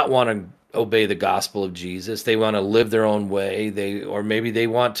do not want to obey the gospel of Jesus. They want to live their own way, or maybe they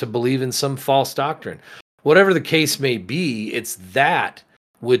want to believe in some false doctrine. Whatever the case may be, it's that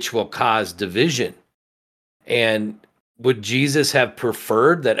which will cause division. And would Jesus have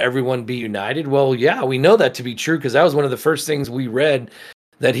preferred that everyone be united? Well, yeah, we know that to be true, because that was one of the first things we read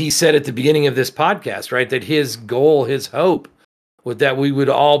that he said at the beginning of this podcast, right? That his goal, his hope, was that we would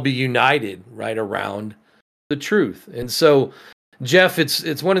all be united right around the truth. And so, Jeff,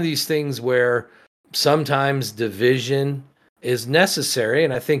 it's one of these things where sometimes division is necessary,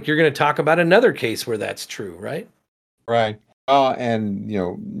 and I think you're going to talk about another case where that's true, right? Right. And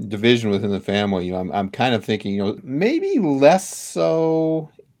division within the family. I'm kind of thinking, maybe less so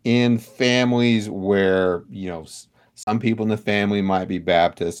in families where some people in the family might be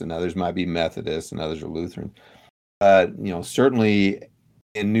Baptist and others might be Methodist and others are Lutheran. Certainly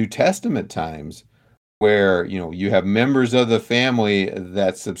in New Testament times where, you have members of the family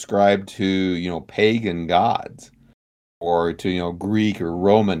that subscribe to, pagan gods or to, Greek or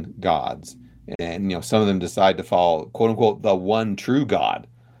Roman gods. And, some of them decide to follow, quote unquote, the one true God,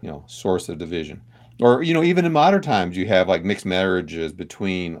 source of division. Or, even in modern times, you have like mixed marriages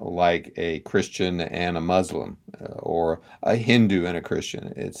between like a Christian and a Muslim or a Hindu and a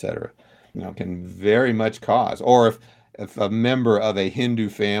Christian, etc. Can very much cause. Or if a member of a Hindu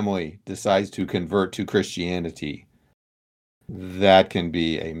family decides to convert to Christianity, that can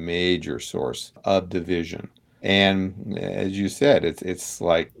be a major source of division. And as you said, it's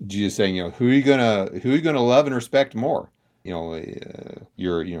like Jesus saying, who are you gonna love and respect more?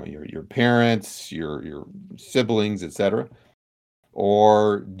 Your parents, your siblings, etc.,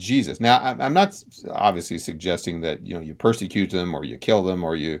 or Jesus. Now, I'm not obviously suggesting that you persecute them or you kill them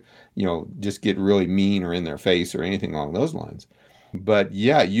or you just get really mean or in their face or anything along those lines. But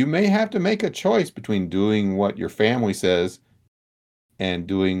yeah, you may have to make a choice between doing what your family says and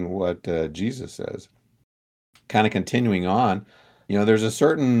doing what Jesus says. kind of continuing on, there's a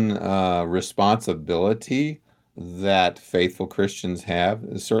certain responsibility that faithful Christians have,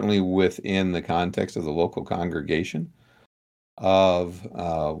 certainly within the context of the local congregation, of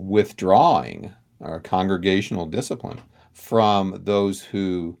withdrawing our congregational discipline from those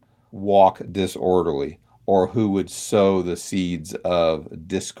who walk disorderly or who would sow the seeds of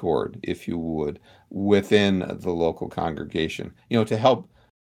discord, if you would, within the local congregation, to help,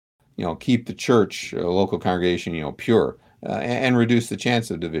 keep the church, local congregation, pure, and reduce the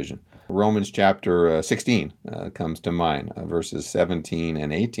chance of division. Romans chapter 16 comes to mind, verses 17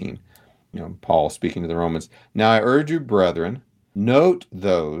 and 18. Paul speaking to the Romans. Now I urge you, brethren, note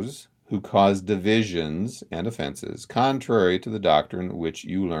those who cause divisions and offenses, contrary to the doctrine which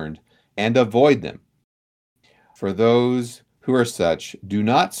you learned, and avoid them. For those who are such do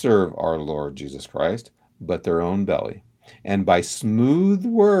not serve our Lord Jesus Christ, but their own belly, and by smooth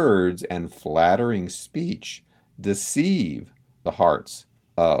words and flattering speech deceive the hearts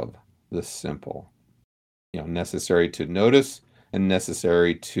of the simple. Necessary to notice and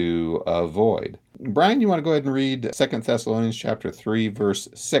necessary to avoid. Brian, you want to go ahead and read 2 Thessalonians chapter 3, verse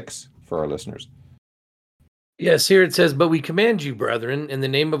 6 for our listeners? Yes, here it says, but we command you, brethren, in the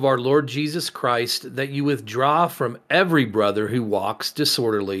name of our Lord Jesus Christ, that you withdraw from every brother who walks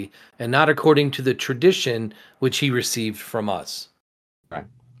disorderly and not according to the tradition which he received from us. Right.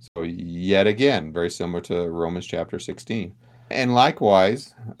 So yet again, very similar to Romans chapter 16. And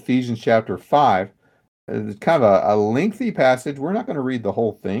likewise, Ephesians chapter 5, it's kind of a lengthy passage. We're not going to read the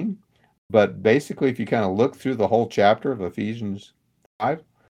whole thing, but basically, if you kind of look through the whole chapter of Ephesians 5,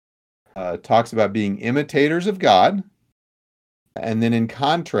 talks about being imitators of God. And then in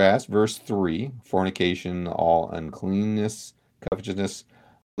contrast, verse 3, fornication, all uncleanness, covetousness,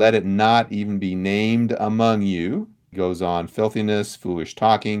 let it not even be named among you. Goes on, filthiness, foolish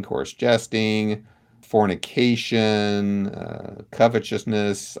talking, coarse jesting, fornication,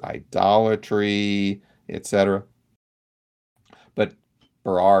 covetousness, idolatry, etc. But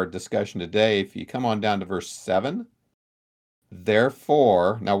for our discussion today, if you come on down to verse 7,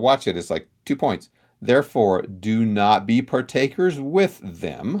 therefore, now watch it, it's like 2 points. Therefore, do not be partakers with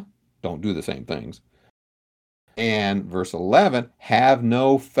them. Don't do the same things. And verse 11, have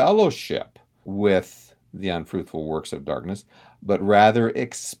no fellowship with the unfruitful works of darkness, but rather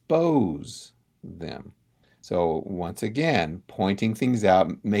expose them. So once again, pointing things out,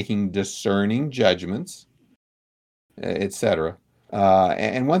 making discerning judgments, etc.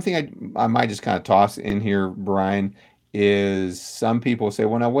 And one thing I might just kind of toss in here, Brian, is some people say,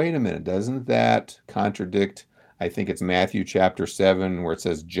 well, now wait a minute, doesn't that contradict, I think it's Matthew chapter 7, where it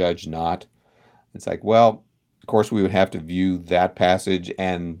says, judge not? It's like, well, of course, we would have to view that passage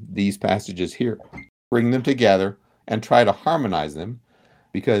and these passages here, bring them together and try to harmonize them,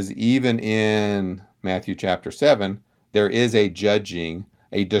 because even in Matthew chapter 7, there is a judging,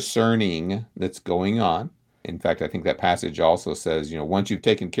 a discerning that's going on. In fact, I think that passage also says, once you've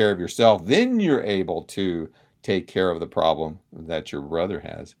taken care of yourself, then you're able to take care of the problem that your brother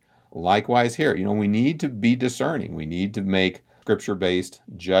has. Likewise here, we need to be discerning. We need to make scripture-based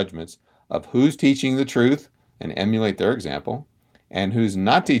judgments of who's teaching the truth and emulate their example, and who's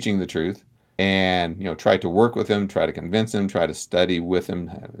not teaching the truth, and try to work with them, try to convince them, try to study with them,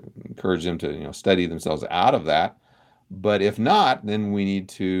 encourage them to study themselves out of that. But if not, then we need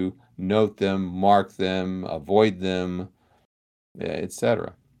to note them, mark them, avoid them,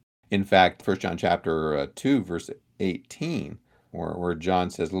 etc. In fact, 1 John chapter 2, verse 18, where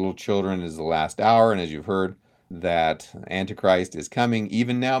John says, little children, is the last hour, and as you've heard, that Antichrist is coming.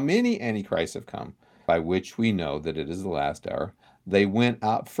 Even now many Antichrists have come, by which we know that it is the last hour. They went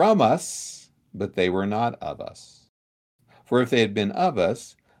out from us, but they were not of us. For if they had been of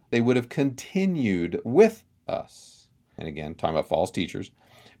us, they would have continued with us. And again, talking about false teachers.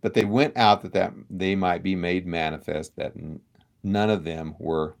 But they went out that they might be made manifest that none of them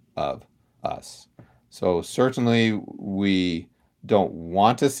were of us. So certainly we don't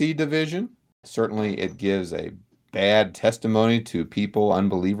want to see division. Certainly it gives a bad testimony to people,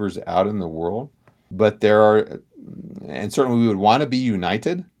 unbelievers out in the world. But and certainly we would want to be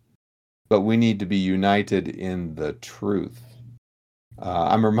united, but we need to be united in the truth.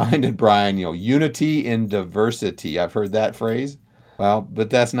 I'm reminded, Brian, unity in diversity. I've heard that phrase. Well, but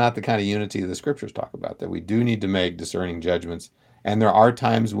that's not the kind of unity the scriptures talk about, that we do need to make discerning judgments. And there are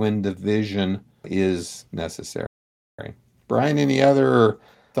times when division is necessary. Brian, any other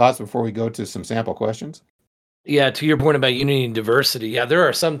thoughts before we go to some sample questions? Yeah, to your point about unity and diversity, yeah, there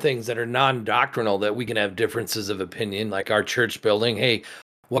are some things that are non-doctrinal that we can have differences of opinion, like our church building. Hey,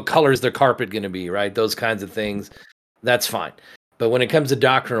 what color is the carpet going to be, right? Those kinds of things. That's fine. But when it comes to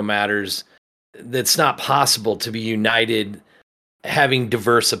doctrinal matters, that's not possible to be united having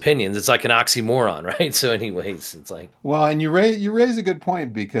diverse opinions. It's like an oxymoron, right? So anyways, it's like, Well, and you raise a good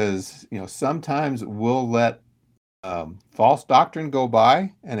point because sometimes we'll let false doctrine go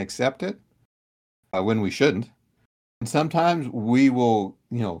by and accept it when we shouldn't, and sometimes we will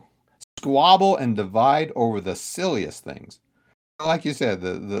squabble and divide over the silliest things. Like you said,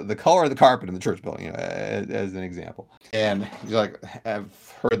 the color of the carpet in the church building, as an example. And like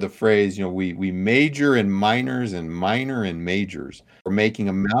I've heard the phrase, we major in minors and minor in majors. We're making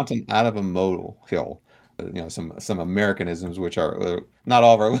a mountain out of a molehill. Some Americanisms, which are not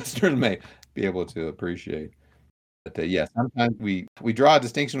all of our listeners may be able to appreciate. But yeah, sometimes we draw a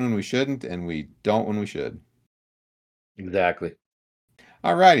distinction when we shouldn't, and we don't when we should. exactly.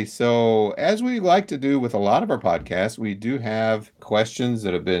 All righty. So, as we like to do with a lot of our podcasts, we do have questions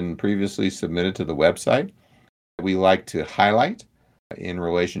that have been previously submitted to the website that we like to highlight in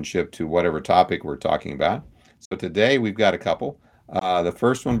relationship to whatever topic we're talking about. So, today we've got a couple. The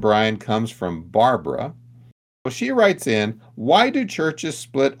first one, Brian, comes from Barbara. So she writes in, why do churches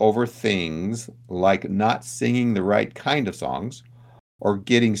split over things like not singing the right kind of songs or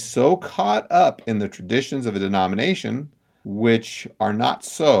getting so caught up in the traditions of a denomination which are not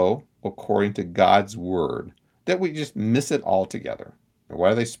so according to God's word, that we just miss it altogether? Why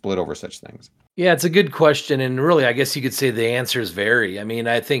do they split over such things? Yeah, it's a good question. And really, I guess you could say the answers vary. I mean,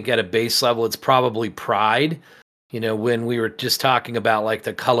 I think at a base level, it's probably pride. When we were just talking about like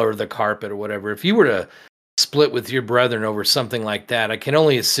the color of the carpet or whatever, if you were to split with your brethren over something like that, I can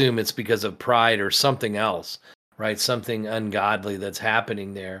only assume it's because of pride or something else, right? Something ungodly that's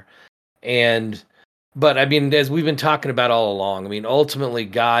happening there. But I mean, as we've been talking about all along, I mean, ultimately,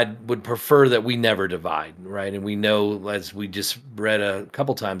 God would prefer that we never divide, right? And we know, as we just read a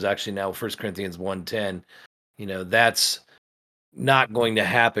couple times, actually now, 1 Corinthians 1:10, that's not going to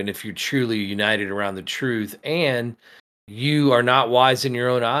happen if you're truly united around the truth and you are not wise in your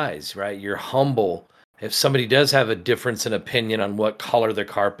own eyes, right? You're humble. If somebody does have a difference in opinion on what color the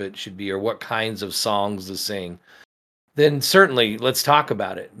carpet should be or what kinds of songs to sing, then certainly let's talk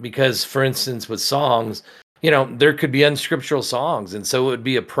about it. Because, for instance, with songs, there could be unscriptural songs. And so it would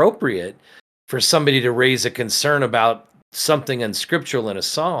be appropriate for somebody to raise a concern about something unscriptural in a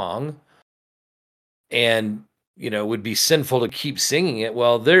song and, it would be sinful to keep singing it.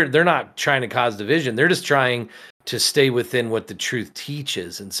 Well, they're not trying to cause division. They're just trying to stay within what the truth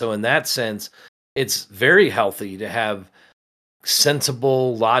teaches. And so in that sense, it's very healthy to have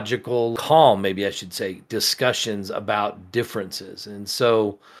sensible, logical, calm, maybe I should say, discussions about differences. And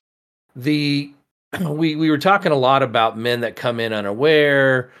so we were talking a lot about men that come in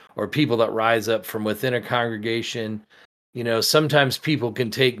unaware or people that rise up from within a congregation. Sometimes people can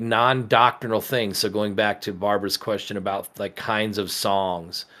take non-doctrinal things. So going back to Barbara's question about like kinds of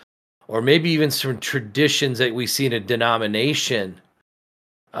songs, or maybe even some traditions that we see in a denomination.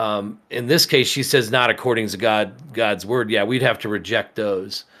 In this case, she says not according to God's word. Yeah, we'd have to reject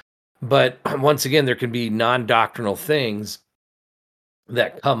those. But once again, there can be non-doctrinal things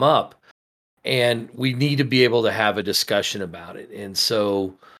that come up, and we need to be able to have a discussion about it. And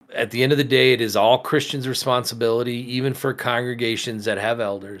so at the end of the day, it is all Christians' responsibility, even for congregations that have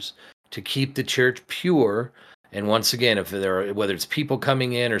elders, to keep the church pure. And once again, if whether it's people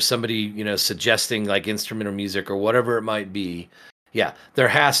coming in or somebody, suggesting like instrumental music or whatever it might be, yeah, there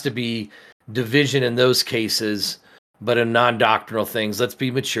has to be division in those cases. But in non-doctrinal things, let's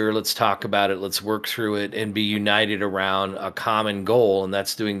be mature, let's talk about it, let's work through it and be united around a common goal. And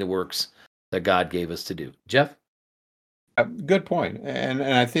that's doing the works that God gave us to do. Jeff? Good point. And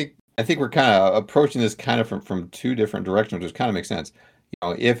I think we're kind of approaching this kind of from two different directions, which kind of makes sense.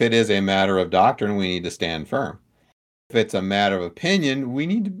 If it is a matter of doctrine, we need to stand firm. If it's a matter of opinion, we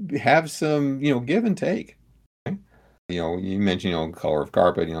need to have some, give and take. Okay? You mentioned, color of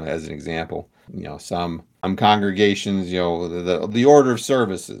carpet, as an example. Some congregations, the order of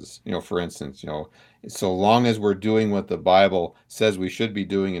services, for instance, so long as we're doing what the Bible says we should be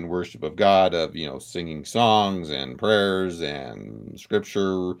doing in worship of God, of singing songs and prayers and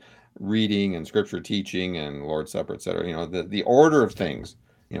scripture reading and scripture teaching and Lord's Supper, etc. The order of things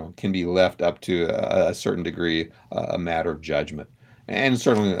can be left up to a certain degree a matter of judgment. And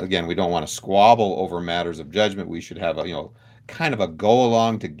certainly, again, we don't want to squabble over matters of judgment. We should have a kind of a go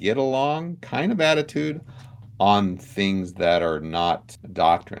along to get along kind of attitude on things that are not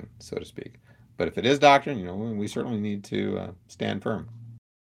doctrine, so to speak. But if it is doctrine, we certainly need to stand firm.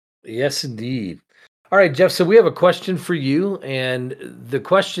 Yes, indeed. All right, Jeff. So we have a question for you. And the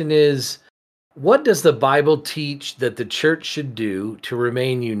question is, what does the Bible teach that the church should do to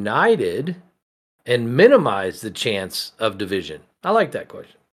remain united and minimize the chance of division? I like that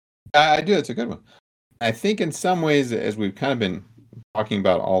question. I do. It's a good one. I think in some ways, as we've kind of been talking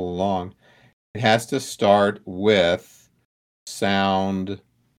about all along, it has to start with sound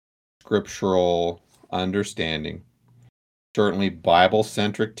scriptural understanding, certainly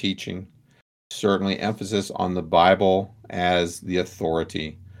Bible-centric teaching, certainly emphasis on the Bible as the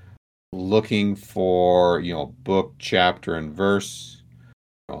authority, looking for, book, chapter, and verse,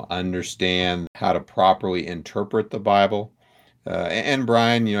 understand how to properly interpret the Bible. And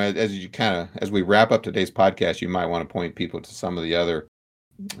Brian, as we wrap up today's podcast, you might want to point people to some of the other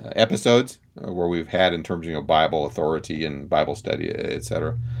episodes where we've had in terms of Bible authority and Bible study,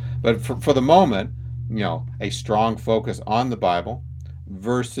 etc. But for the moment, a strong focus on the Bible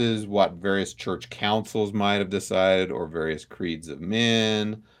versus what various church councils might have decided, or various creeds of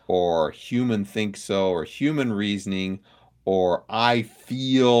men, or human think so, or human reasoning, or I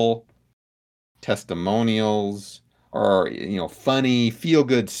feel testimonials, or funny feel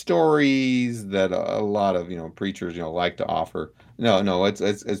good stories that a lot of preachers like to offer. No,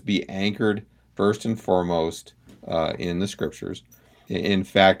 it's be anchored first and foremost in the scriptures. In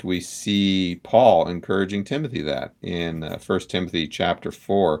fact, we see Paul encouraging Timothy that in 1 Timothy chapter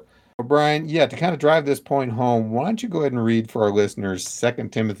 4. Well, Brian, to kind of drive this point home, why don't you go ahead and read for our listeners 2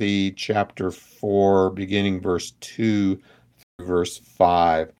 Timothy chapter 4, beginning verse 2 through verse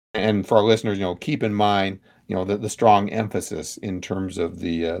 5. And for our listeners, keep in mind, the strong emphasis in terms of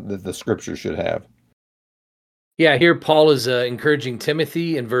the scripture should have. Yeah, here Paul is encouraging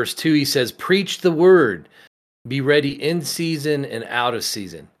Timothy. In verse 2, he says, "Preach the word, be ready in season and out of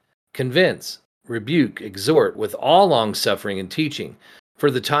season. Convince, rebuke, exhort with all longsuffering and teaching. For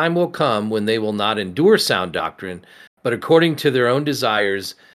the time will come when they will not endure sound doctrine, but according to their own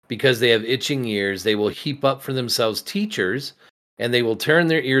desires, because they have itching ears, they will heap up for themselves teachers, and they will turn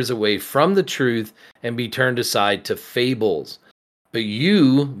their ears away from the truth and be turned aside to fables. But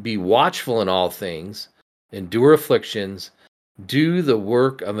you be watchful in all things, endure afflictions, do the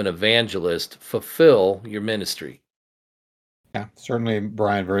work of an evangelist, fulfill your ministry." Yeah, certainly,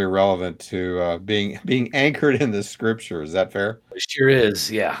 Brian, very relevant to being anchored in the scripture. Is that fair? It sure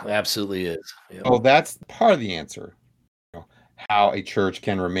is. Yeah, absolutely is. Yep. Oh, that's part of the answer. How a church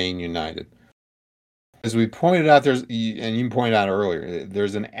can remain united. As we pointed out, and you pointed out earlier,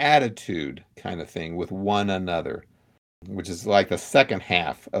 there's an attitude kind of thing with one another, which is like the second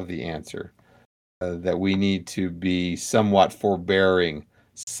half of the answer. That we need to be somewhat forbearing,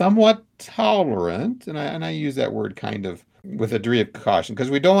 somewhat tolerant, and I use that word kind of with a degree of caution,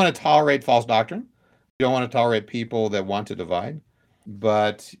 because we don't want to tolerate false doctrine. We don't want to tolerate people that want to divide,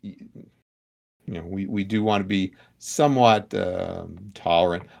 but we do want to be somewhat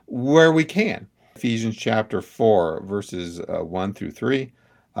tolerant where we can. Ephesians chapter 4, verses 1 through 3.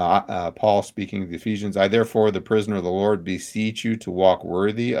 Paul speaking to the Ephesians, "I therefore, the prisoner of the Lord, beseech you to walk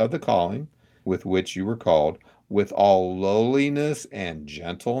worthy of the calling with which you were called, with all lowliness and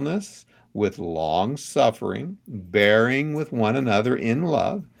gentleness, with long suffering, bearing with one another in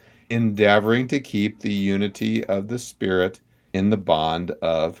love, endeavoring to keep the unity of the Spirit in the bond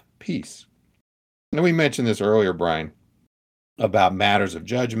of peace." And we mentioned this earlier, Brian, about matters of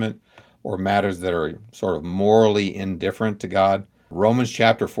judgment or matters that are sort of morally indifferent to God. Romans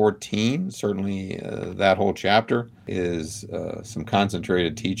chapter 14, certainly that whole chapter is some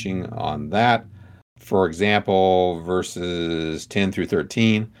concentrated teaching on that. For example, verses 10 through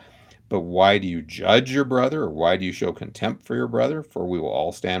 13, "But why do you judge your brother, or why do you show contempt for your brother? For we will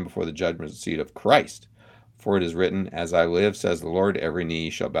all stand before the judgment seat of Christ. For it is written, as I live, says the Lord, every knee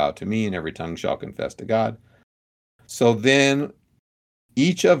shall bow to me, and every tongue shall confess to God. So then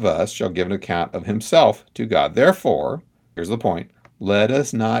each of us shall give an account of himself to God. Therefore," here's the point, "let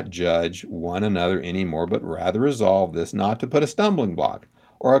us not judge one another anymore, but rather resolve this, not to put a stumbling block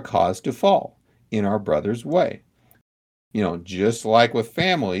or a cause to fall in our brother's way." Just like with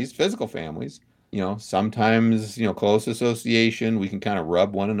families, physical families, sometimes, close association, we can kind of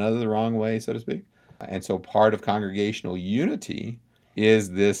rub one another the wrong way, so to speak. And so part of congregational unity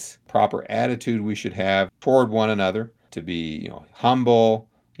is this proper attitude we should have toward one another, to be, humble,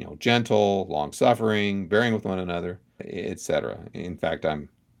 gentle, long-suffering, bearing with one another, etc. In fact, I'm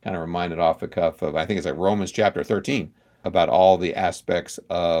kind of reminded off the cuff of, I think it's like Romans chapter 13, about all the aspects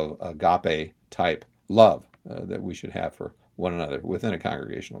of agape type love that we should have for one another within a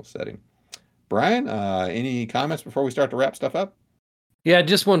congregational setting. Brian, any comments before we start to wrap stuff up? Yeah,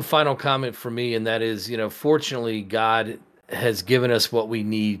 just one final comment for me, and that is, fortunately, God has given us what we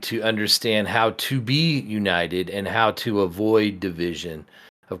need to understand how to be united and how to avoid division.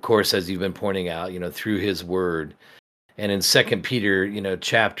 Of course, as you've been pointing out, through His Word. And in Second Peter,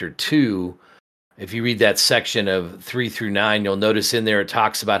 chapter 2, If you read that section of 3 through 9, you'll notice in there it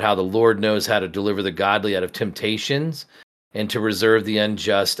talks about how the Lord knows how to deliver the godly out of temptations and to reserve the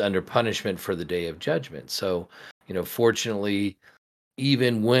unjust under punishment for the day of judgment. So, fortunately,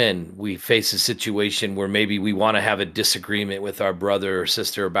 even when we face a situation where maybe we want to have a disagreement with our brother or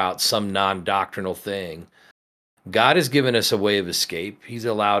sister about some non-doctrinal thing, God has given us a way of escape. He's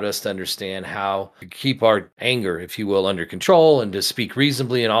allowed us to understand how to keep our anger, if you will, under control and to speak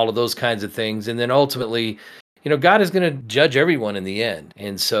reasonably and all of those kinds of things. And then ultimately, God is going to judge everyone in the end.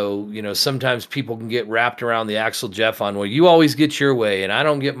 And so, sometimes people can get wrapped around the axle, Jeff, on, well, you always get your way and I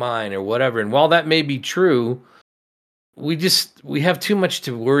don't get mine or whatever. And while that may be true, we have too much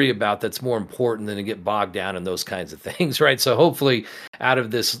to worry about that's more important than to get bogged down in those kinds of things, right? So hopefully out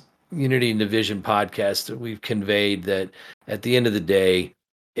of this Unity and Division podcast, we've conveyed that at the end of the day,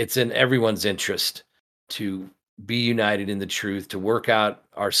 it's in everyone's interest to be united in the truth, to work out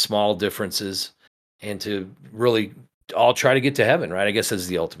our small differences, and to really all try to get to heaven, right? I guess that's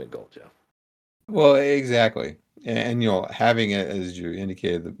the ultimate goal, Joe. Well, exactly. And having it, as you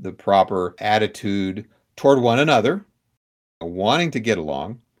indicated, the proper attitude toward one another, wanting to get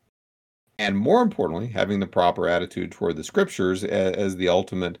along, and more importantly, having the proper attitude toward the scriptures as the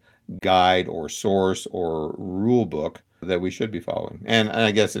ultimate guide or source or rule book that we should be following. And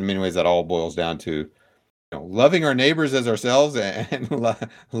I guess in many ways that all boils down to loving our neighbors as ourselves and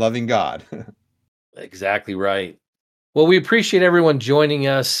loving God. Exactly right. Well, we appreciate everyone joining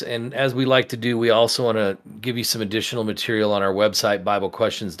us. And as we like to do, we also want to give you some additional material on our website,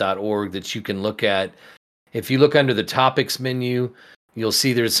 BibleQuestions.org, that you can look at. If you look under the topics menu, you'll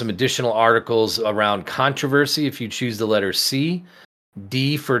see there's some additional articles around controversy if you choose the letter C,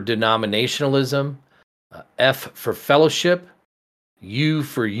 D for denominationalism, F for fellowship, U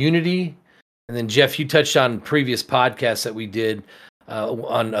for unity. And then, Jeff, you touched on previous podcasts that we did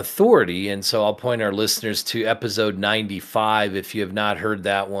on authority. And so I'll point our listeners to episode 95 if you have not heard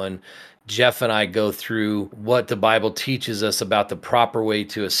that one. Jeff and I go through what the Bible teaches us about the proper way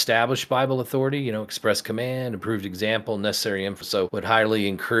to establish Bible authority, express command, approved example, necessary info. So would highly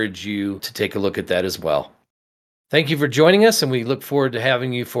encourage you to take a look at that as well. Thank you for joining us, and we look forward to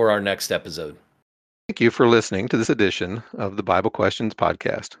having you for our next episode. Thank you for listening to this edition of the Bible Questions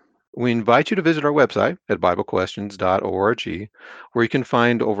podcast. We invite you to visit our website at BibleQuestions.org, where you can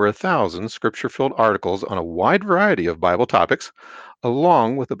find over 1,000 scripture-filled articles on a wide variety of Bible topics,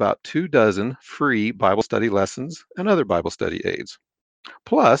 along with about 24 free Bible study lessons and other Bible study aids.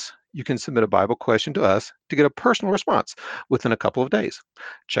 Plus, you can submit a Bible question to us to get a personal response within a couple of days.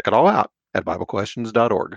 Check it all out at BibleQuestions.org.